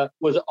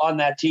was on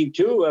that team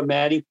too,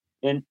 Maddie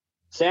and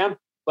Sam.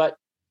 But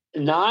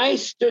Nye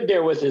stood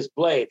there with his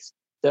blades.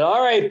 Said,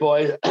 all right,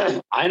 boys,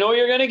 I know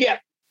you're going to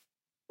get,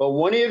 but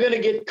when are you going to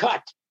get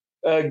cut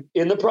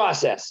in the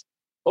process?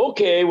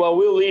 Okay, well,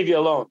 we'll leave you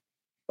alone.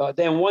 But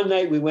then one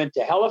night we went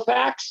to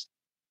Halifax,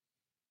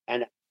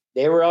 and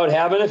they were out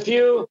having a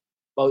few.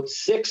 About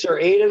 6 or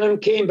 8 of them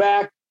came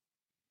back.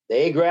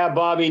 They grabbed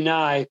Bobby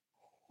Nye.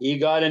 He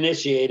got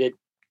initiated.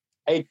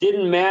 It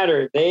didn't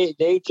matter.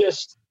 They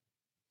just,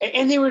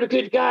 and they were the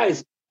good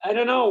guys. I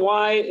don't know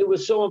why it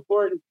was so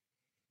important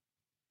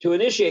to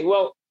initiate.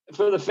 Well,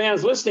 for the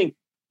fans listening,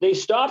 they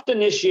stopped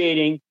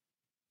initiating.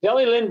 Pelle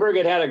Lindbergh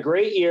had a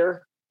great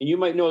year, and you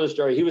might know the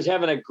story. He was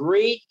having a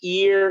great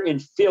year in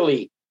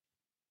Philly,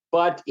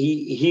 but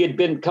he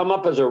had come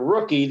up as a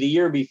rookie the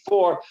year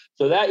before.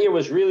 So that year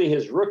was really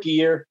his rookie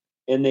year,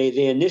 and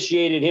they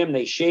initiated him.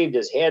 They shaved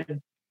his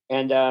head.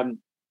 And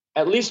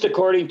at least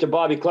according to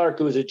Bobby Clark,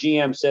 who was a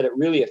GM, said it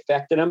really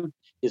affected him.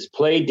 His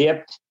play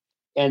dipped,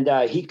 and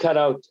he cut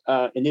out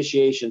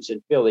initiations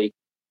in Philly,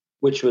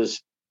 which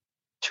was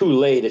too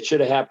late. It should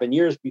have happened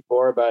years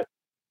before, but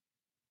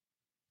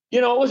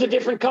it was a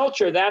different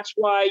culture. That's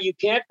why you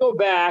can't go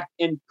back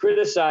and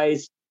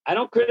criticize. I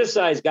don't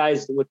criticize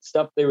guys with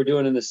stuff they were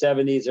doing in the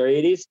 70s or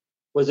 80s.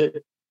 Was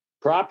it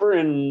proper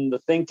and the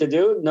thing to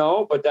do?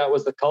 No, but that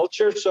was the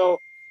culture. So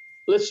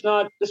let's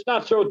not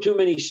throw too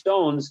many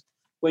stones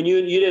when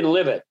you didn't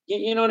live it.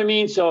 You know what I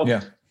mean? So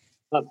yeah.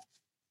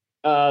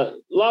 A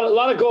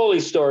lot of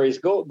goalie stories.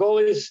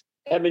 Goalies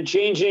have been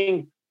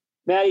changing.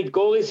 Maddie,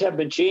 goalies have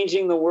been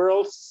changing the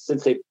world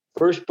since they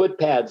first put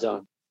pads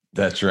on.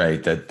 That's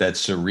right. That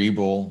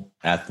cerebral,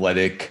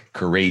 athletic,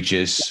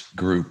 courageous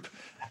group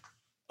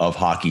of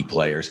hockey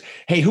players.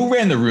 Hey, who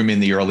ran the room in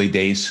the early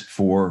days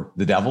for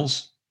the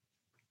Devils?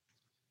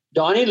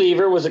 Donnie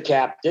Lever was a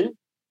captain.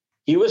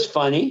 He was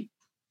funny.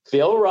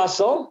 Phil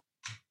Russell,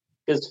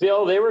 because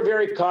Phil, they were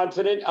very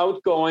confident,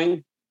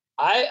 outgoing.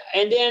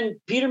 And then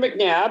Peter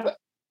McNabb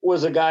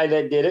was a guy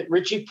that did it.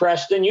 Richie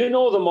Preston, you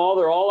know them all.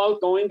 They're all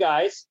outgoing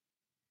guys.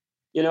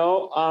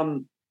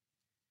 And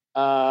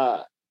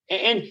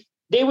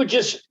they would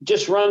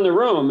just run the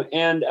room.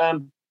 And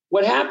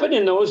what happened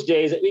in those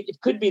days,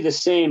 it could be the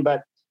same,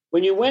 but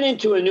when you went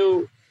into a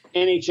new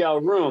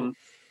NHL room,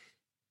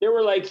 there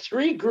were like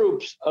 3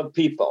 groups of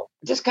people,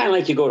 just kind of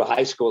like you go to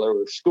high school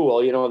or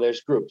school,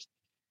 there's groups.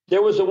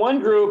 There was the one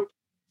group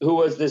who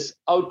was this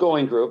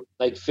outgoing group,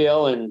 like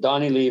Phil and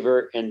Donnie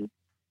Lever, and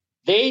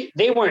they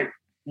weren't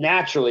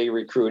naturally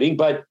recruiting,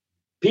 but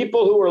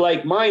people who were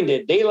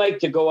like-minded, they like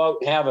to go out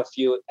and have a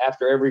few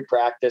after every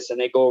practice, and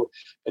they go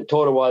and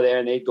Totowa there,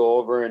 and they'd go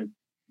over. And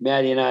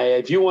Maddie and I,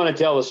 if you want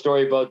to tell the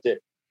story about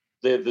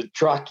the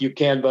truck, you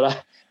can.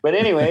 But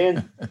anyway,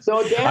 and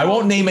so Dan, I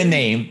won't name a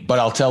name, but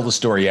I'll tell the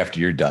story after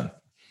you're done.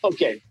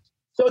 Okay,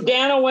 so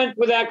Dano went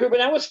with that group,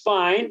 and that was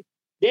fine.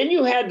 Then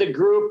you had the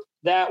group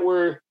that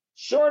were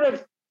sort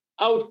of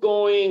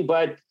outgoing,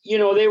 but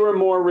they were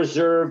more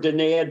reserved, and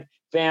they had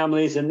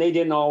families, and they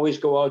didn't always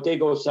go out. They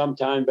go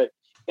sometime, but.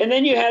 And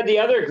then you had the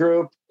other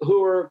group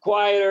who were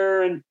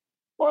quieter and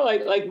more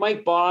like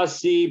Mike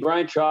Bossy,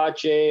 Brian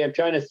Trottier. I'm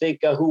trying to think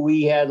who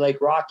we had, like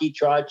Rocky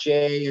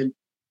Trottier. And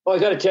I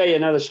got to tell you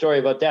another story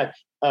about that.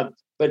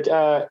 But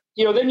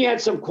then you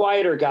had some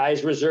quieter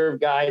guys,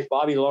 reserve guys.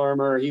 Bobby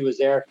Lorimer, he was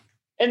there.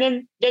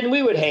 And then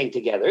we would hang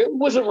together. It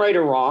wasn't right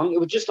or wrong. It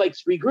was just like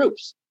 3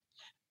 groups.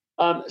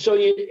 So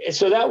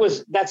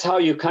that's how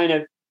you kind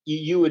of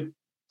you would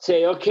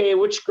say, okay,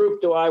 which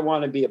group do I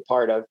want to be a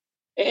part of?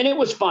 And it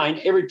was fine.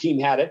 Every team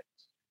had it.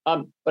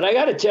 But I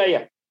got to tell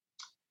you,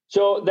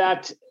 so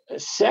that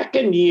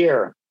second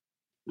year,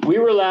 we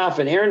were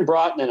laughing, Aaron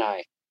Broughton and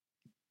I.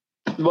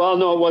 Well,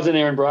 no, it wasn't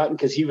Aaron Broughton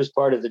because he was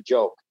part of the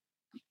joke.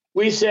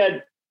 We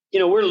said,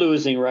 we're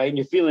losing, right? And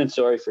you're feeling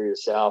sorry for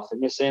yourself.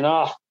 And you're saying,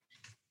 oh,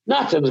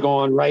 nothing's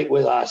going right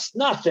with us.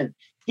 Nothing.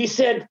 He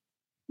said,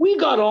 we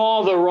got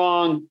all the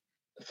wrong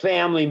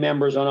family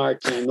members on our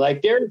team.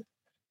 Like there's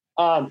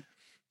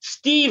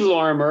Steve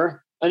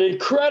Lorimer, an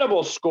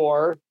incredible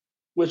scorer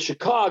with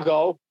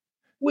Chicago.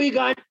 We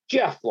got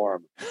Jeff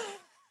Lorimer.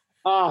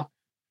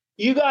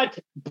 You got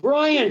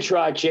Brian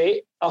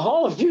Trottier,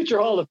 a future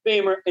Hall of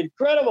Famer,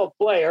 incredible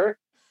player.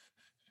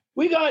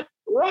 We got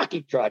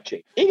Rocky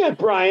Trottier. He got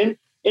Brian.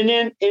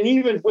 And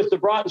even with the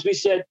Broughtons, we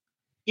said,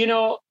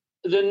 the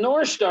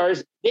North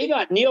Stars, they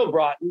got Neil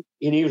Broughton,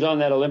 and he was on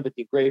that Olympic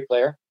team, great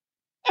player.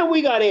 And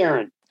we got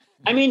Aaron.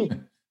 I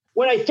mean,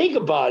 when I think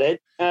about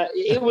it,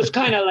 it was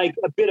kind of like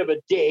a bit of a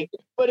dig,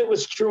 but it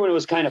was true and it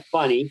was kind of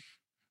funny.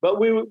 But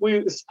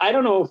I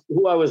don't know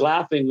who I was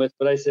laughing with,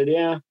 but I said,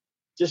 yeah,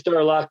 just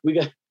our luck.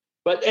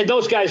 And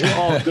those guys were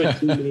all good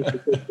teammates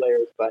and good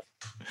players, but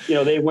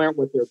they weren't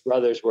what their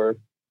brothers were.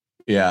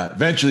 Yeah.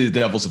 Eventually the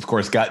Devils, of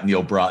course, got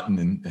Neil Broughton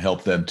and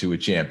helped them to a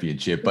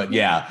championship. But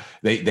yeah,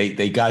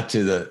 they got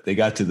to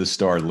the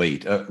Star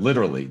late,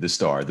 literally the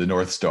Star, the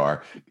North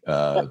Star,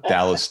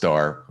 Dallas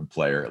Star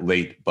player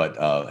late, but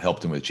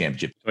helped them with a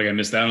championship. Like I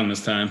missed out on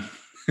this time.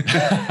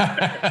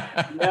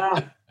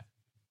 Yeah.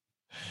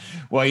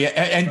 Well, yeah.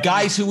 And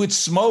guys who would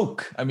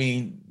smoke. I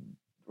mean,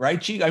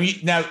 right, Chief? I mean,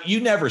 now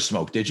you never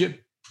smoked, did you?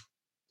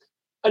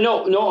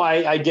 No,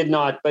 I did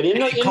not. But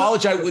in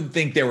college, I would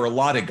think there were a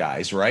lot of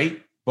guys,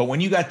 right? But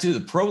when you got to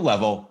the pro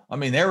level, I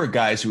mean, there were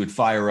guys who would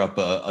fire up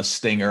a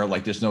stinger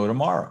like there's no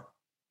tomorrow.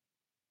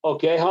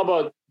 Okay, how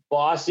about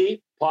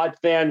Bossy, Pot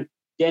Fan,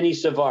 Denny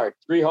Savard,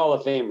 3 Hall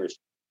of Famers,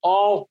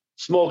 all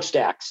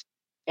smokestacks.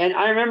 And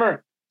I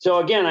remember, so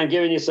again, I'm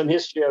giving you some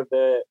history of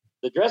the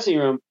dressing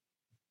room.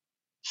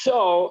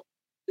 So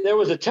there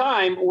was a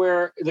time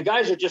where the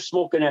guys are just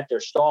smoking at their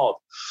stalls,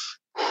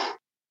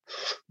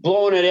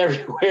 blowing it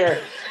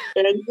everywhere.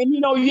 And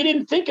you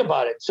didn't think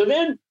about it. So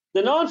then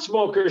the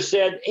non-smokers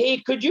said, hey,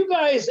 could you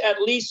guys at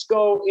least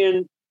go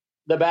in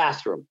the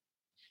bathroom?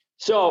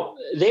 So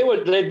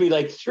they'd be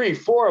like 3,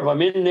 4 of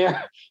them in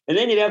there. And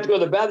then you'd have to go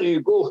to the bathroom. You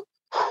go,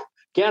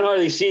 can't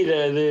hardly see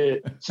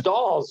the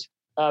stalls.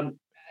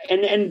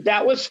 And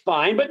that was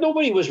fine, but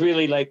nobody was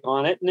really like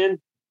on it. And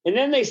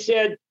then they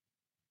said,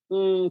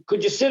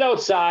 could you sit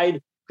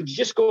outside? Could you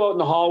just go out in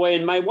the hallway?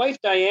 And my wife,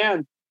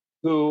 Diane,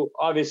 who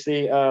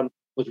obviously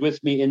was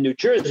with me in New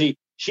Jersey,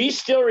 she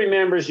still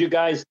remembers you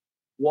guys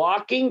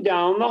walking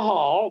down the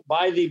hall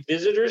by the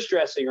visitors'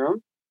 dressing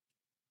room,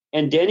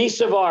 and Denny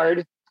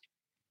Savard,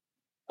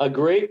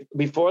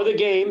 before the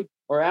game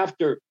or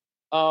after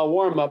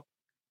warm-up,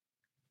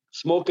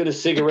 smoking a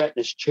cigarette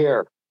in his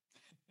chair.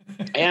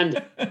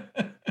 And,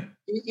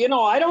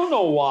 I don't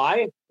know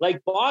why.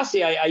 Like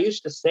Bossy, I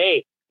used to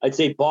say, I'd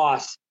say,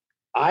 boss,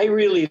 I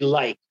really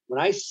like when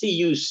I see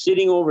you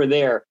sitting over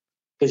there,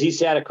 because he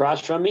sat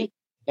across from me,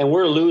 and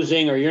we're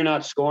losing or you're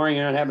not scoring,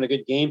 you're not having a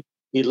good game.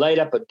 He'd light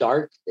up a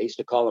dart. They used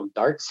to call them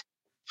darts.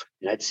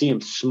 And I'd see him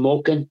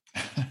smoking,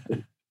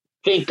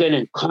 thinking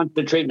and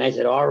concentrating. I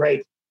said, all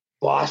right,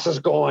 boss is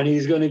going.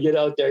 He's going to get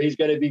out there. He's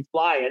going to be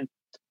flying.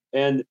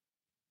 And,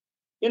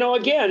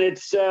 again,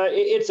 it's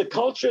a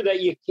culture that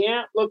you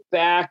can't look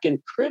back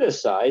and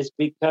criticize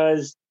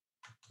because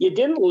you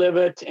didn't live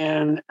it.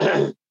 And,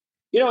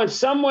 in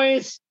some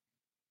ways,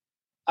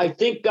 I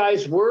think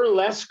guys were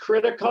less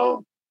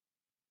critical.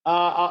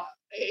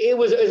 It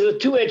was a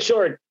two-edged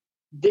sword.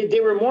 They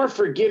were more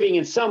forgiving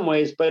in some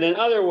ways, but in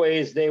other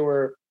ways they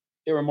were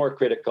more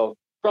critical.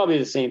 Probably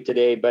the same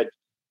today, but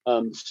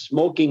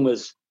smoking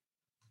was.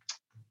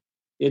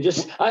 I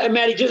just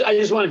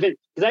want to finish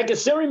because I can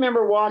still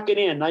remember walking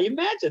in. Now you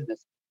imagine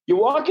this: you're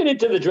walking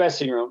into the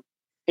dressing room,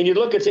 and you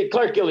look and say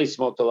Clark Gillies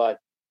smoked a lot,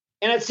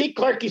 and I'd see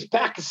Clarky's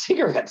pack of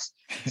cigarettes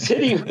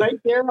sitting right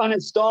there on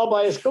his stall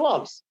by his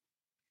gloves.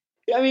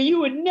 I mean, you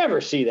would never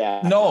see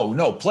that. No.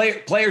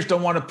 Players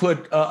don't want to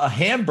put a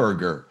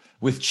hamburger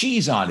with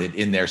cheese on it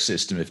in their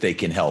system if they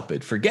can help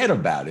it. Forget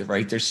about it,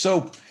 right? They're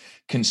so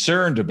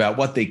concerned about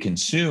what they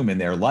consume in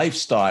their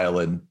lifestyle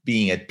and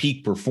being at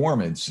peak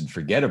performance, and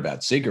forget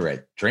about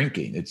cigarette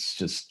drinking.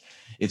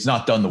 It's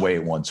not done the way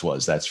it once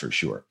was, that's for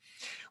sure.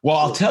 Well,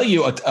 I'll tell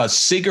you a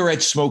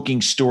cigarette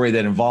smoking story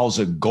that involves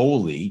a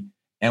goalie,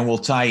 and we'll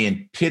tie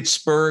in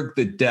Pittsburgh,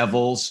 the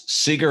Devils,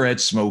 cigarette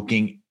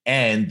smoking,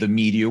 and the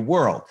media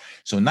world.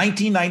 So in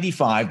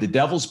 1995, the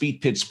Devils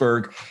beat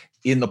Pittsburgh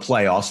in the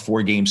playoffs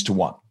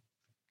 4-1.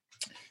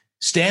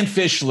 Stan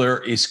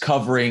Fischler is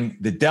covering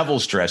the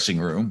Devils dressing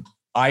room.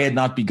 I had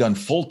not begun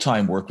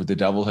full-time work with the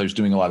Devils. I was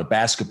doing a lot of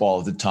basketball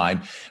at the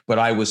time, but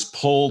I was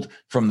pulled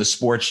from the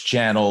Sports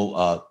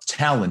Channel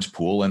talent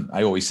pool. And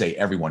I always say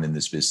everyone in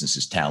this business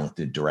is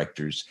talented,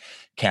 directors,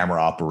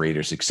 camera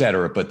operators, et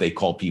cetera, but they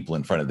call people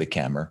in front of the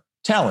camera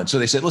talent. So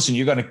they said, listen,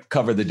 you're going to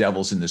cover the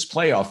Devils in this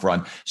playoff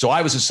run. So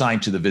I was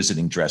assigned to the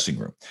visiting dressing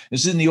room.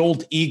 This is in the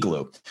old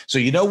Igloo. So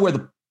you know where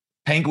the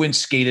Penguins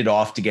skated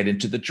off to get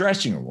into the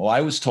dressing room. Well, I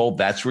was told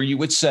that's where you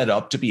would set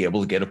up to be able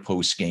to get a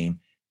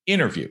post-game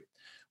interview.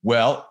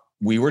 Well,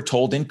 we were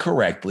told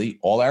incorrectly,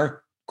 all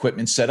our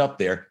equipment set up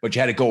there, but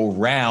you had to go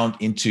around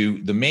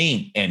into the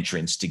main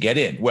entrance to get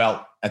in.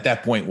 Well, at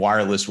that point,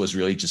 wireless was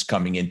really just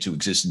coming into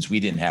existence.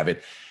 We didn't have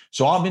it.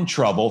 So I'm in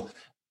trouble.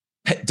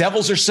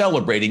 Devils are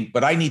celebrating,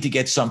 but I need to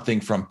get something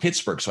from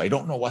Pittsburgh. So I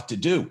don't know what to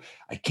do.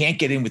 I can't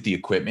get in with the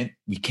equipment.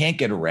 We can't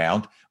get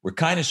around. We're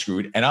kind of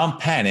screwed. And I'm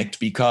panicked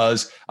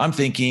because I'm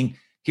thinking,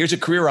 here's a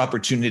career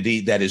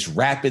opportunity that is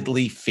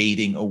rapidly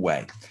fading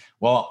away.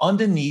 Well,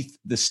 underneath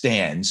the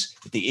stands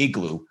at the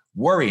Igloo,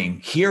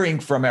 worrying, hearing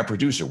from our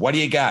producer, what do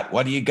you got?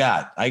 What do you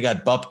got? I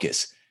got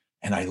bupkis.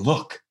 And I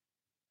look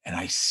and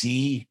I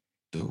see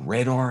the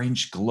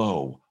red-orange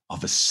glow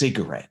of a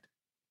cigarette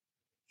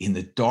in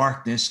the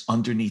darkness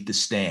underneath the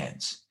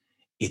stands.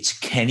 It's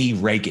Kenny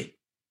Reggett.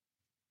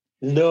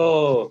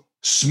 No.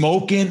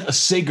 Smoking a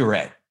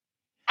cigarette.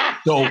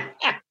 So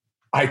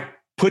I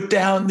put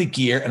down the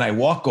gear and I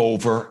walk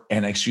over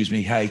and excuse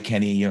me, hi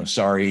Kenny,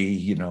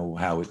 sorry,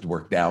 how it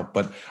worked out,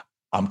 but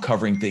I'm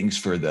covering things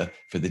for the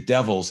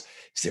Devils.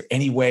 Is there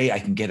any way I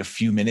can get a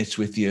few minutes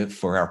with you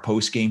for our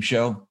post-game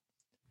show?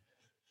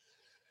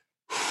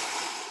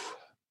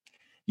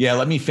 Yeah,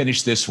 let me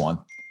finish this one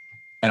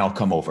and I'll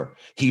come over.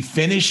 He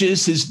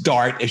finishes his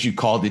dart, as you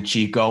called it,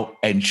 Chico,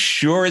 and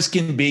sure as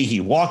can be, he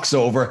walks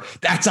over.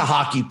 That's a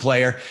hockey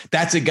player.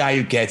 That's a guy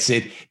who gets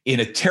it. In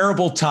a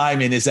terrible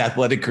time in his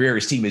athletic career,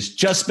 his team has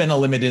just been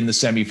eliminated in the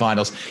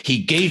semifinals.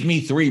 He gave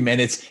me 3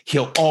 minutes.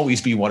 He'll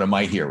always be one of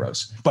my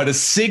heroes. But a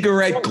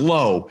cigarette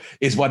glow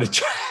is what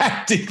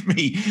attracted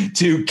me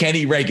to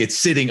Kenny Reggett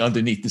sitting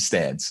underneath the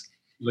stands.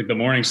 Like the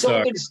Morning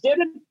Star. So instead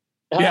of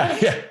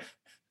Yeah.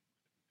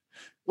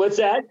 What's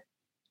that?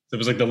 It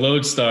was like the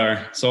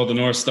Lodestar, saw the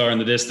North Star in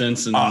the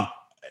distance. And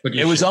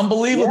it was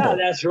unbelievable. Yeah,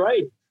 that's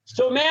right.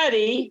 So,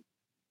 Maddie,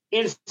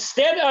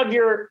 instead of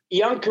your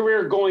young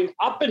career going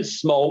up in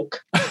smoke,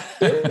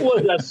 it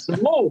was a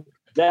smoke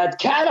that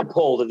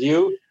catapulted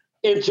you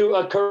into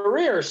a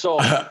career. So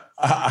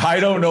I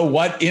don't know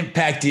what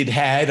impact it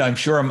had. I'm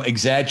sure I'm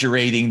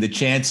exaggerating the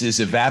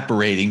chances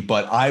evaporating,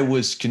 but I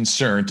was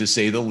concerned, to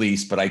say the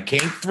least. But I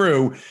came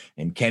through,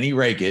 and Kenny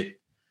Reggett,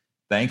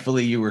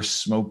 thankfully, you were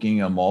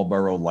smoking a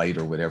Marlboro Light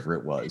or whatever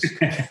it was,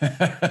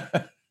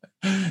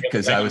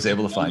 because I was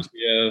able to find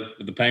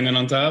the penguin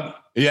on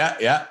top.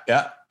 Yeah.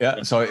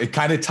 So it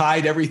kind of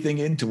tied everything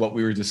into what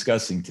we were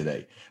discussing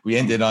today. We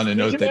ended on a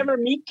note. Did you ever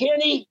meet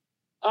Kenny?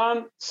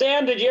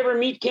 Sam, did you ever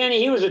meet Kenny?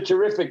 He was a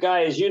terrific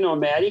guy, as you know,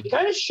 Matt. He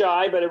kind of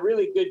shy, but a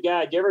really good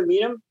guy. Did you ever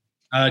meet him?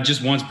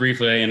 Just once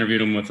briefly. I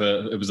interviewed him it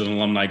was an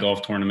alumni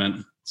golf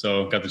tournament,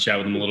 so got to chat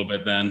with him a little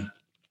bit then.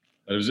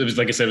 It was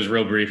like I said, it was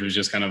real brief. It was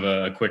just kind of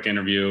a quick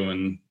interview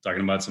and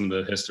talking about some of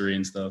the history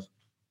and stuff.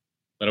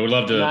 But I would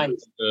love to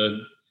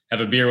have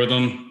a beer with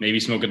him, maybe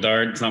smoke a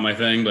dart. It's not my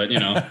thing, but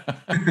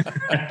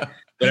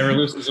whatever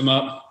loosens him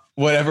up.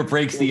 Whatever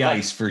breaks the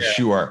ice, for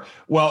sure.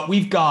 Well,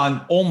 we've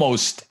gone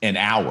almost an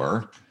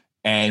hour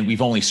and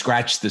we've only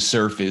scratched the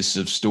surface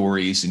of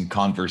stories and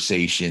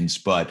conversations,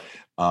 but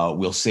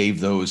we'll save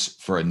those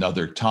for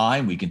another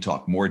time. We can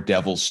talk more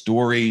Devils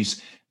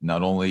stories,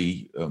 not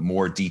only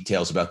more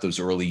details about those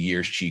early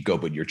years, Chico,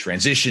 but your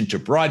transition to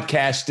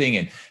broadcasting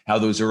and how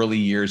those early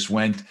years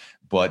went.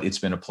 But it's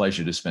been a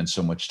pleasure to spend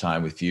so much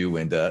time with you.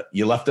 And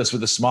you left us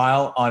with a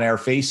smile on our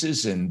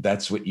faces. And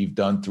that's what you've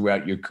done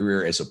throughout your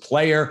career as a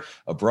player,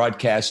 a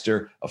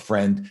broadcaster, a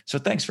friend. So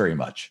thanks very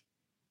much.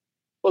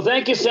 Well,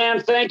 thank you, Sam.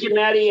 Thank you,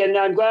 Maddie. And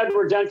I'm glad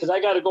we're done because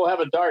I got to go have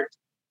a dart.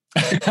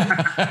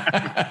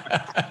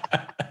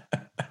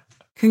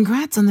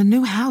 Congrats on the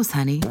new house,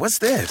 honey. What's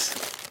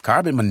this?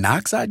 Carbon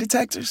monoxide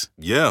detectors?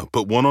 Yeah,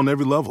 but one on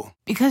every level.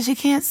 Because you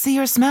can't see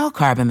or smell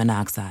carbon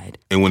monoxide.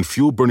 And when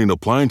fuel-burning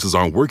appliances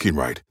aren't working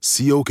right,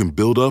 CO can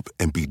build up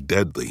and be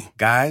deadly.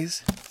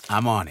 Guys,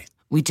 I'm on it.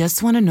 We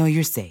just want to know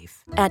you're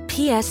safe. At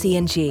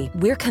PSE&G,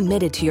 we're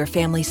committed to your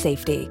family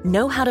safety.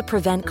 Know how to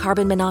prevent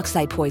carbon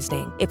monoxide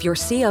poisoning. If your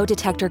CO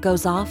detector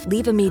goes off,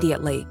 leave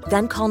immediately.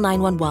 Then call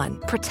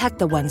 911. Protect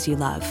the ones you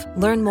love.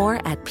 Learn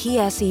more at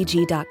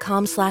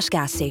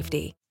pseg.com/gas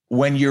safety.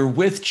 When you're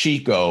with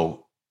Chico,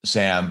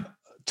 Sam,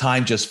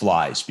 time just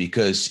flies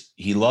because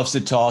he loves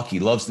to talk. He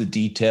loves the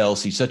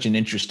details. He's such an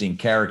interesting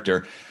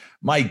character.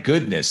 My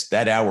goodness,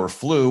 that hour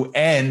flew,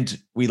 and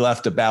we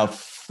left about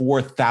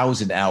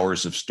 4,000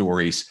 hours of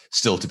stories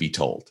still to be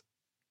told.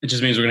 It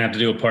just means we're going to have to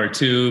do a part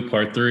 2,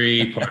 part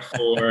 3, part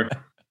 4.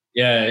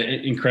 Yeah,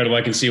 incredible.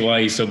 I can see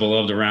why he's so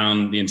beloved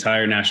around the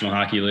entire National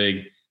Hockey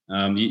League.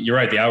 You're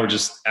right. The hour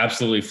just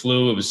absolutely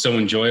flew. It was so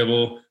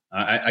enjoyable.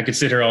 I could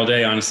sit here all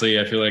day, honestly.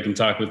 I feel like I can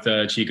talk with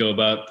Chico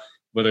about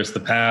whether it's the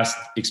past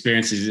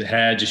experiences he's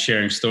had, just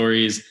sharing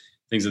stories,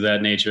 things of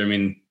that nature. I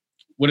mean,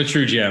 what a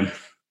true gem.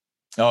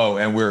 Oh,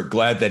 and we're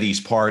glad that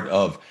he's part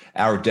of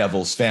our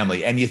Devils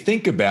family. And you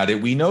think about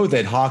it, we know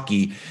that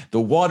hockey,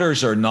 the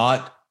waters are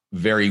not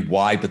very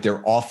wide, but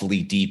they're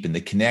awfully deep, and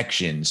the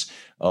connections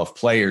of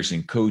players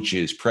and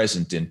coaches,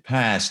 present and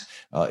past,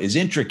 is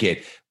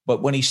intricate.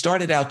 But when he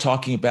started out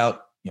talking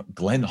about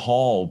Glenn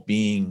Hall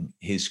being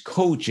his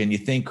coach, and you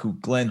think who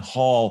Glenn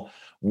Hall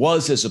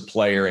was as a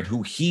player and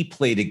who he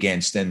played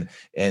against, and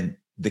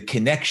the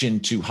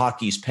connection to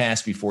hockey's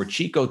past before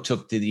Chico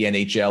took to the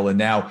NHL, and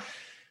now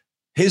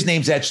his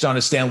name's etched on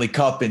a Stanley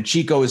Cup, and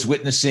Chico is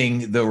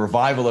witnessing the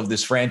revival of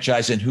this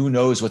franchise, and who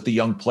knows what the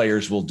young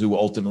players will do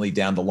ultimately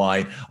down the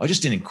line.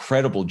 Just an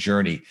incredible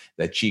journey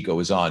that Chico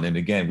is on. And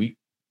again,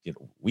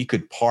 we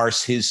could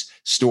parse his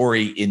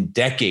story in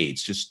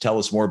decades. Just tell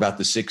us more about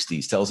the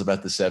 60s, tell us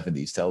about the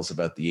 70s, tell us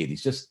about the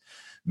 80s. Just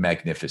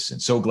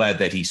magnificent. So glad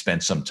that he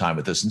spent some time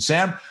with us. And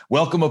Sam,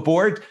 welcome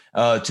aboard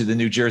to the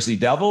New Jersey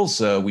Devils.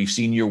 We've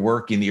seen your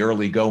work in the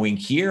early going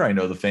here. I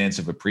know the fans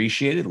have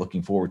appreciated.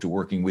 Looking forward to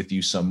working with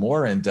you some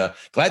more, and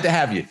glad to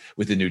have you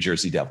with the New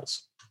Jersey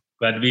Devils.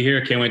 Glad to be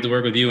here. Can't wait to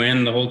work with you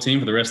and the whole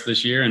team for the rest of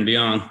this year and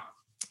beyond.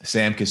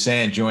 Sam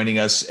Kazan joining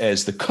us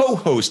as the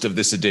co-host of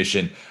this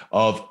edition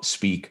of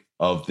Speak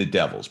of the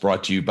Devils,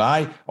 brought to you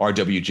by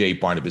RWJ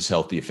Barnabas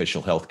Health, the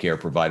official healthcare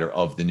provider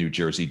of the New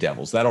Jersey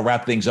Devils. That'll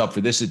wrap things up for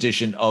this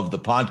edition of the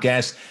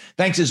podcast.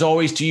 Thanks as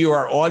always to you,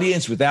 our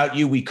audience. Without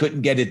you, we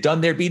couldn't get it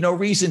done. There'd be no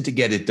reason to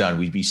get it done.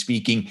 We'd be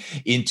speaking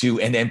into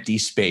an empty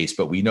space,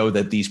 but we know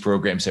that these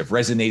programs have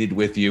resonated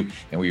with you,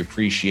 and we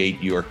appreciate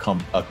your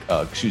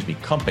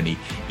company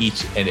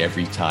each and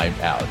every time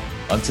out.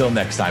 Until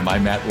next time,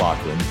 I'm Matt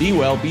Loughlin. Be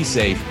well, be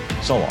safe.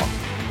 So long.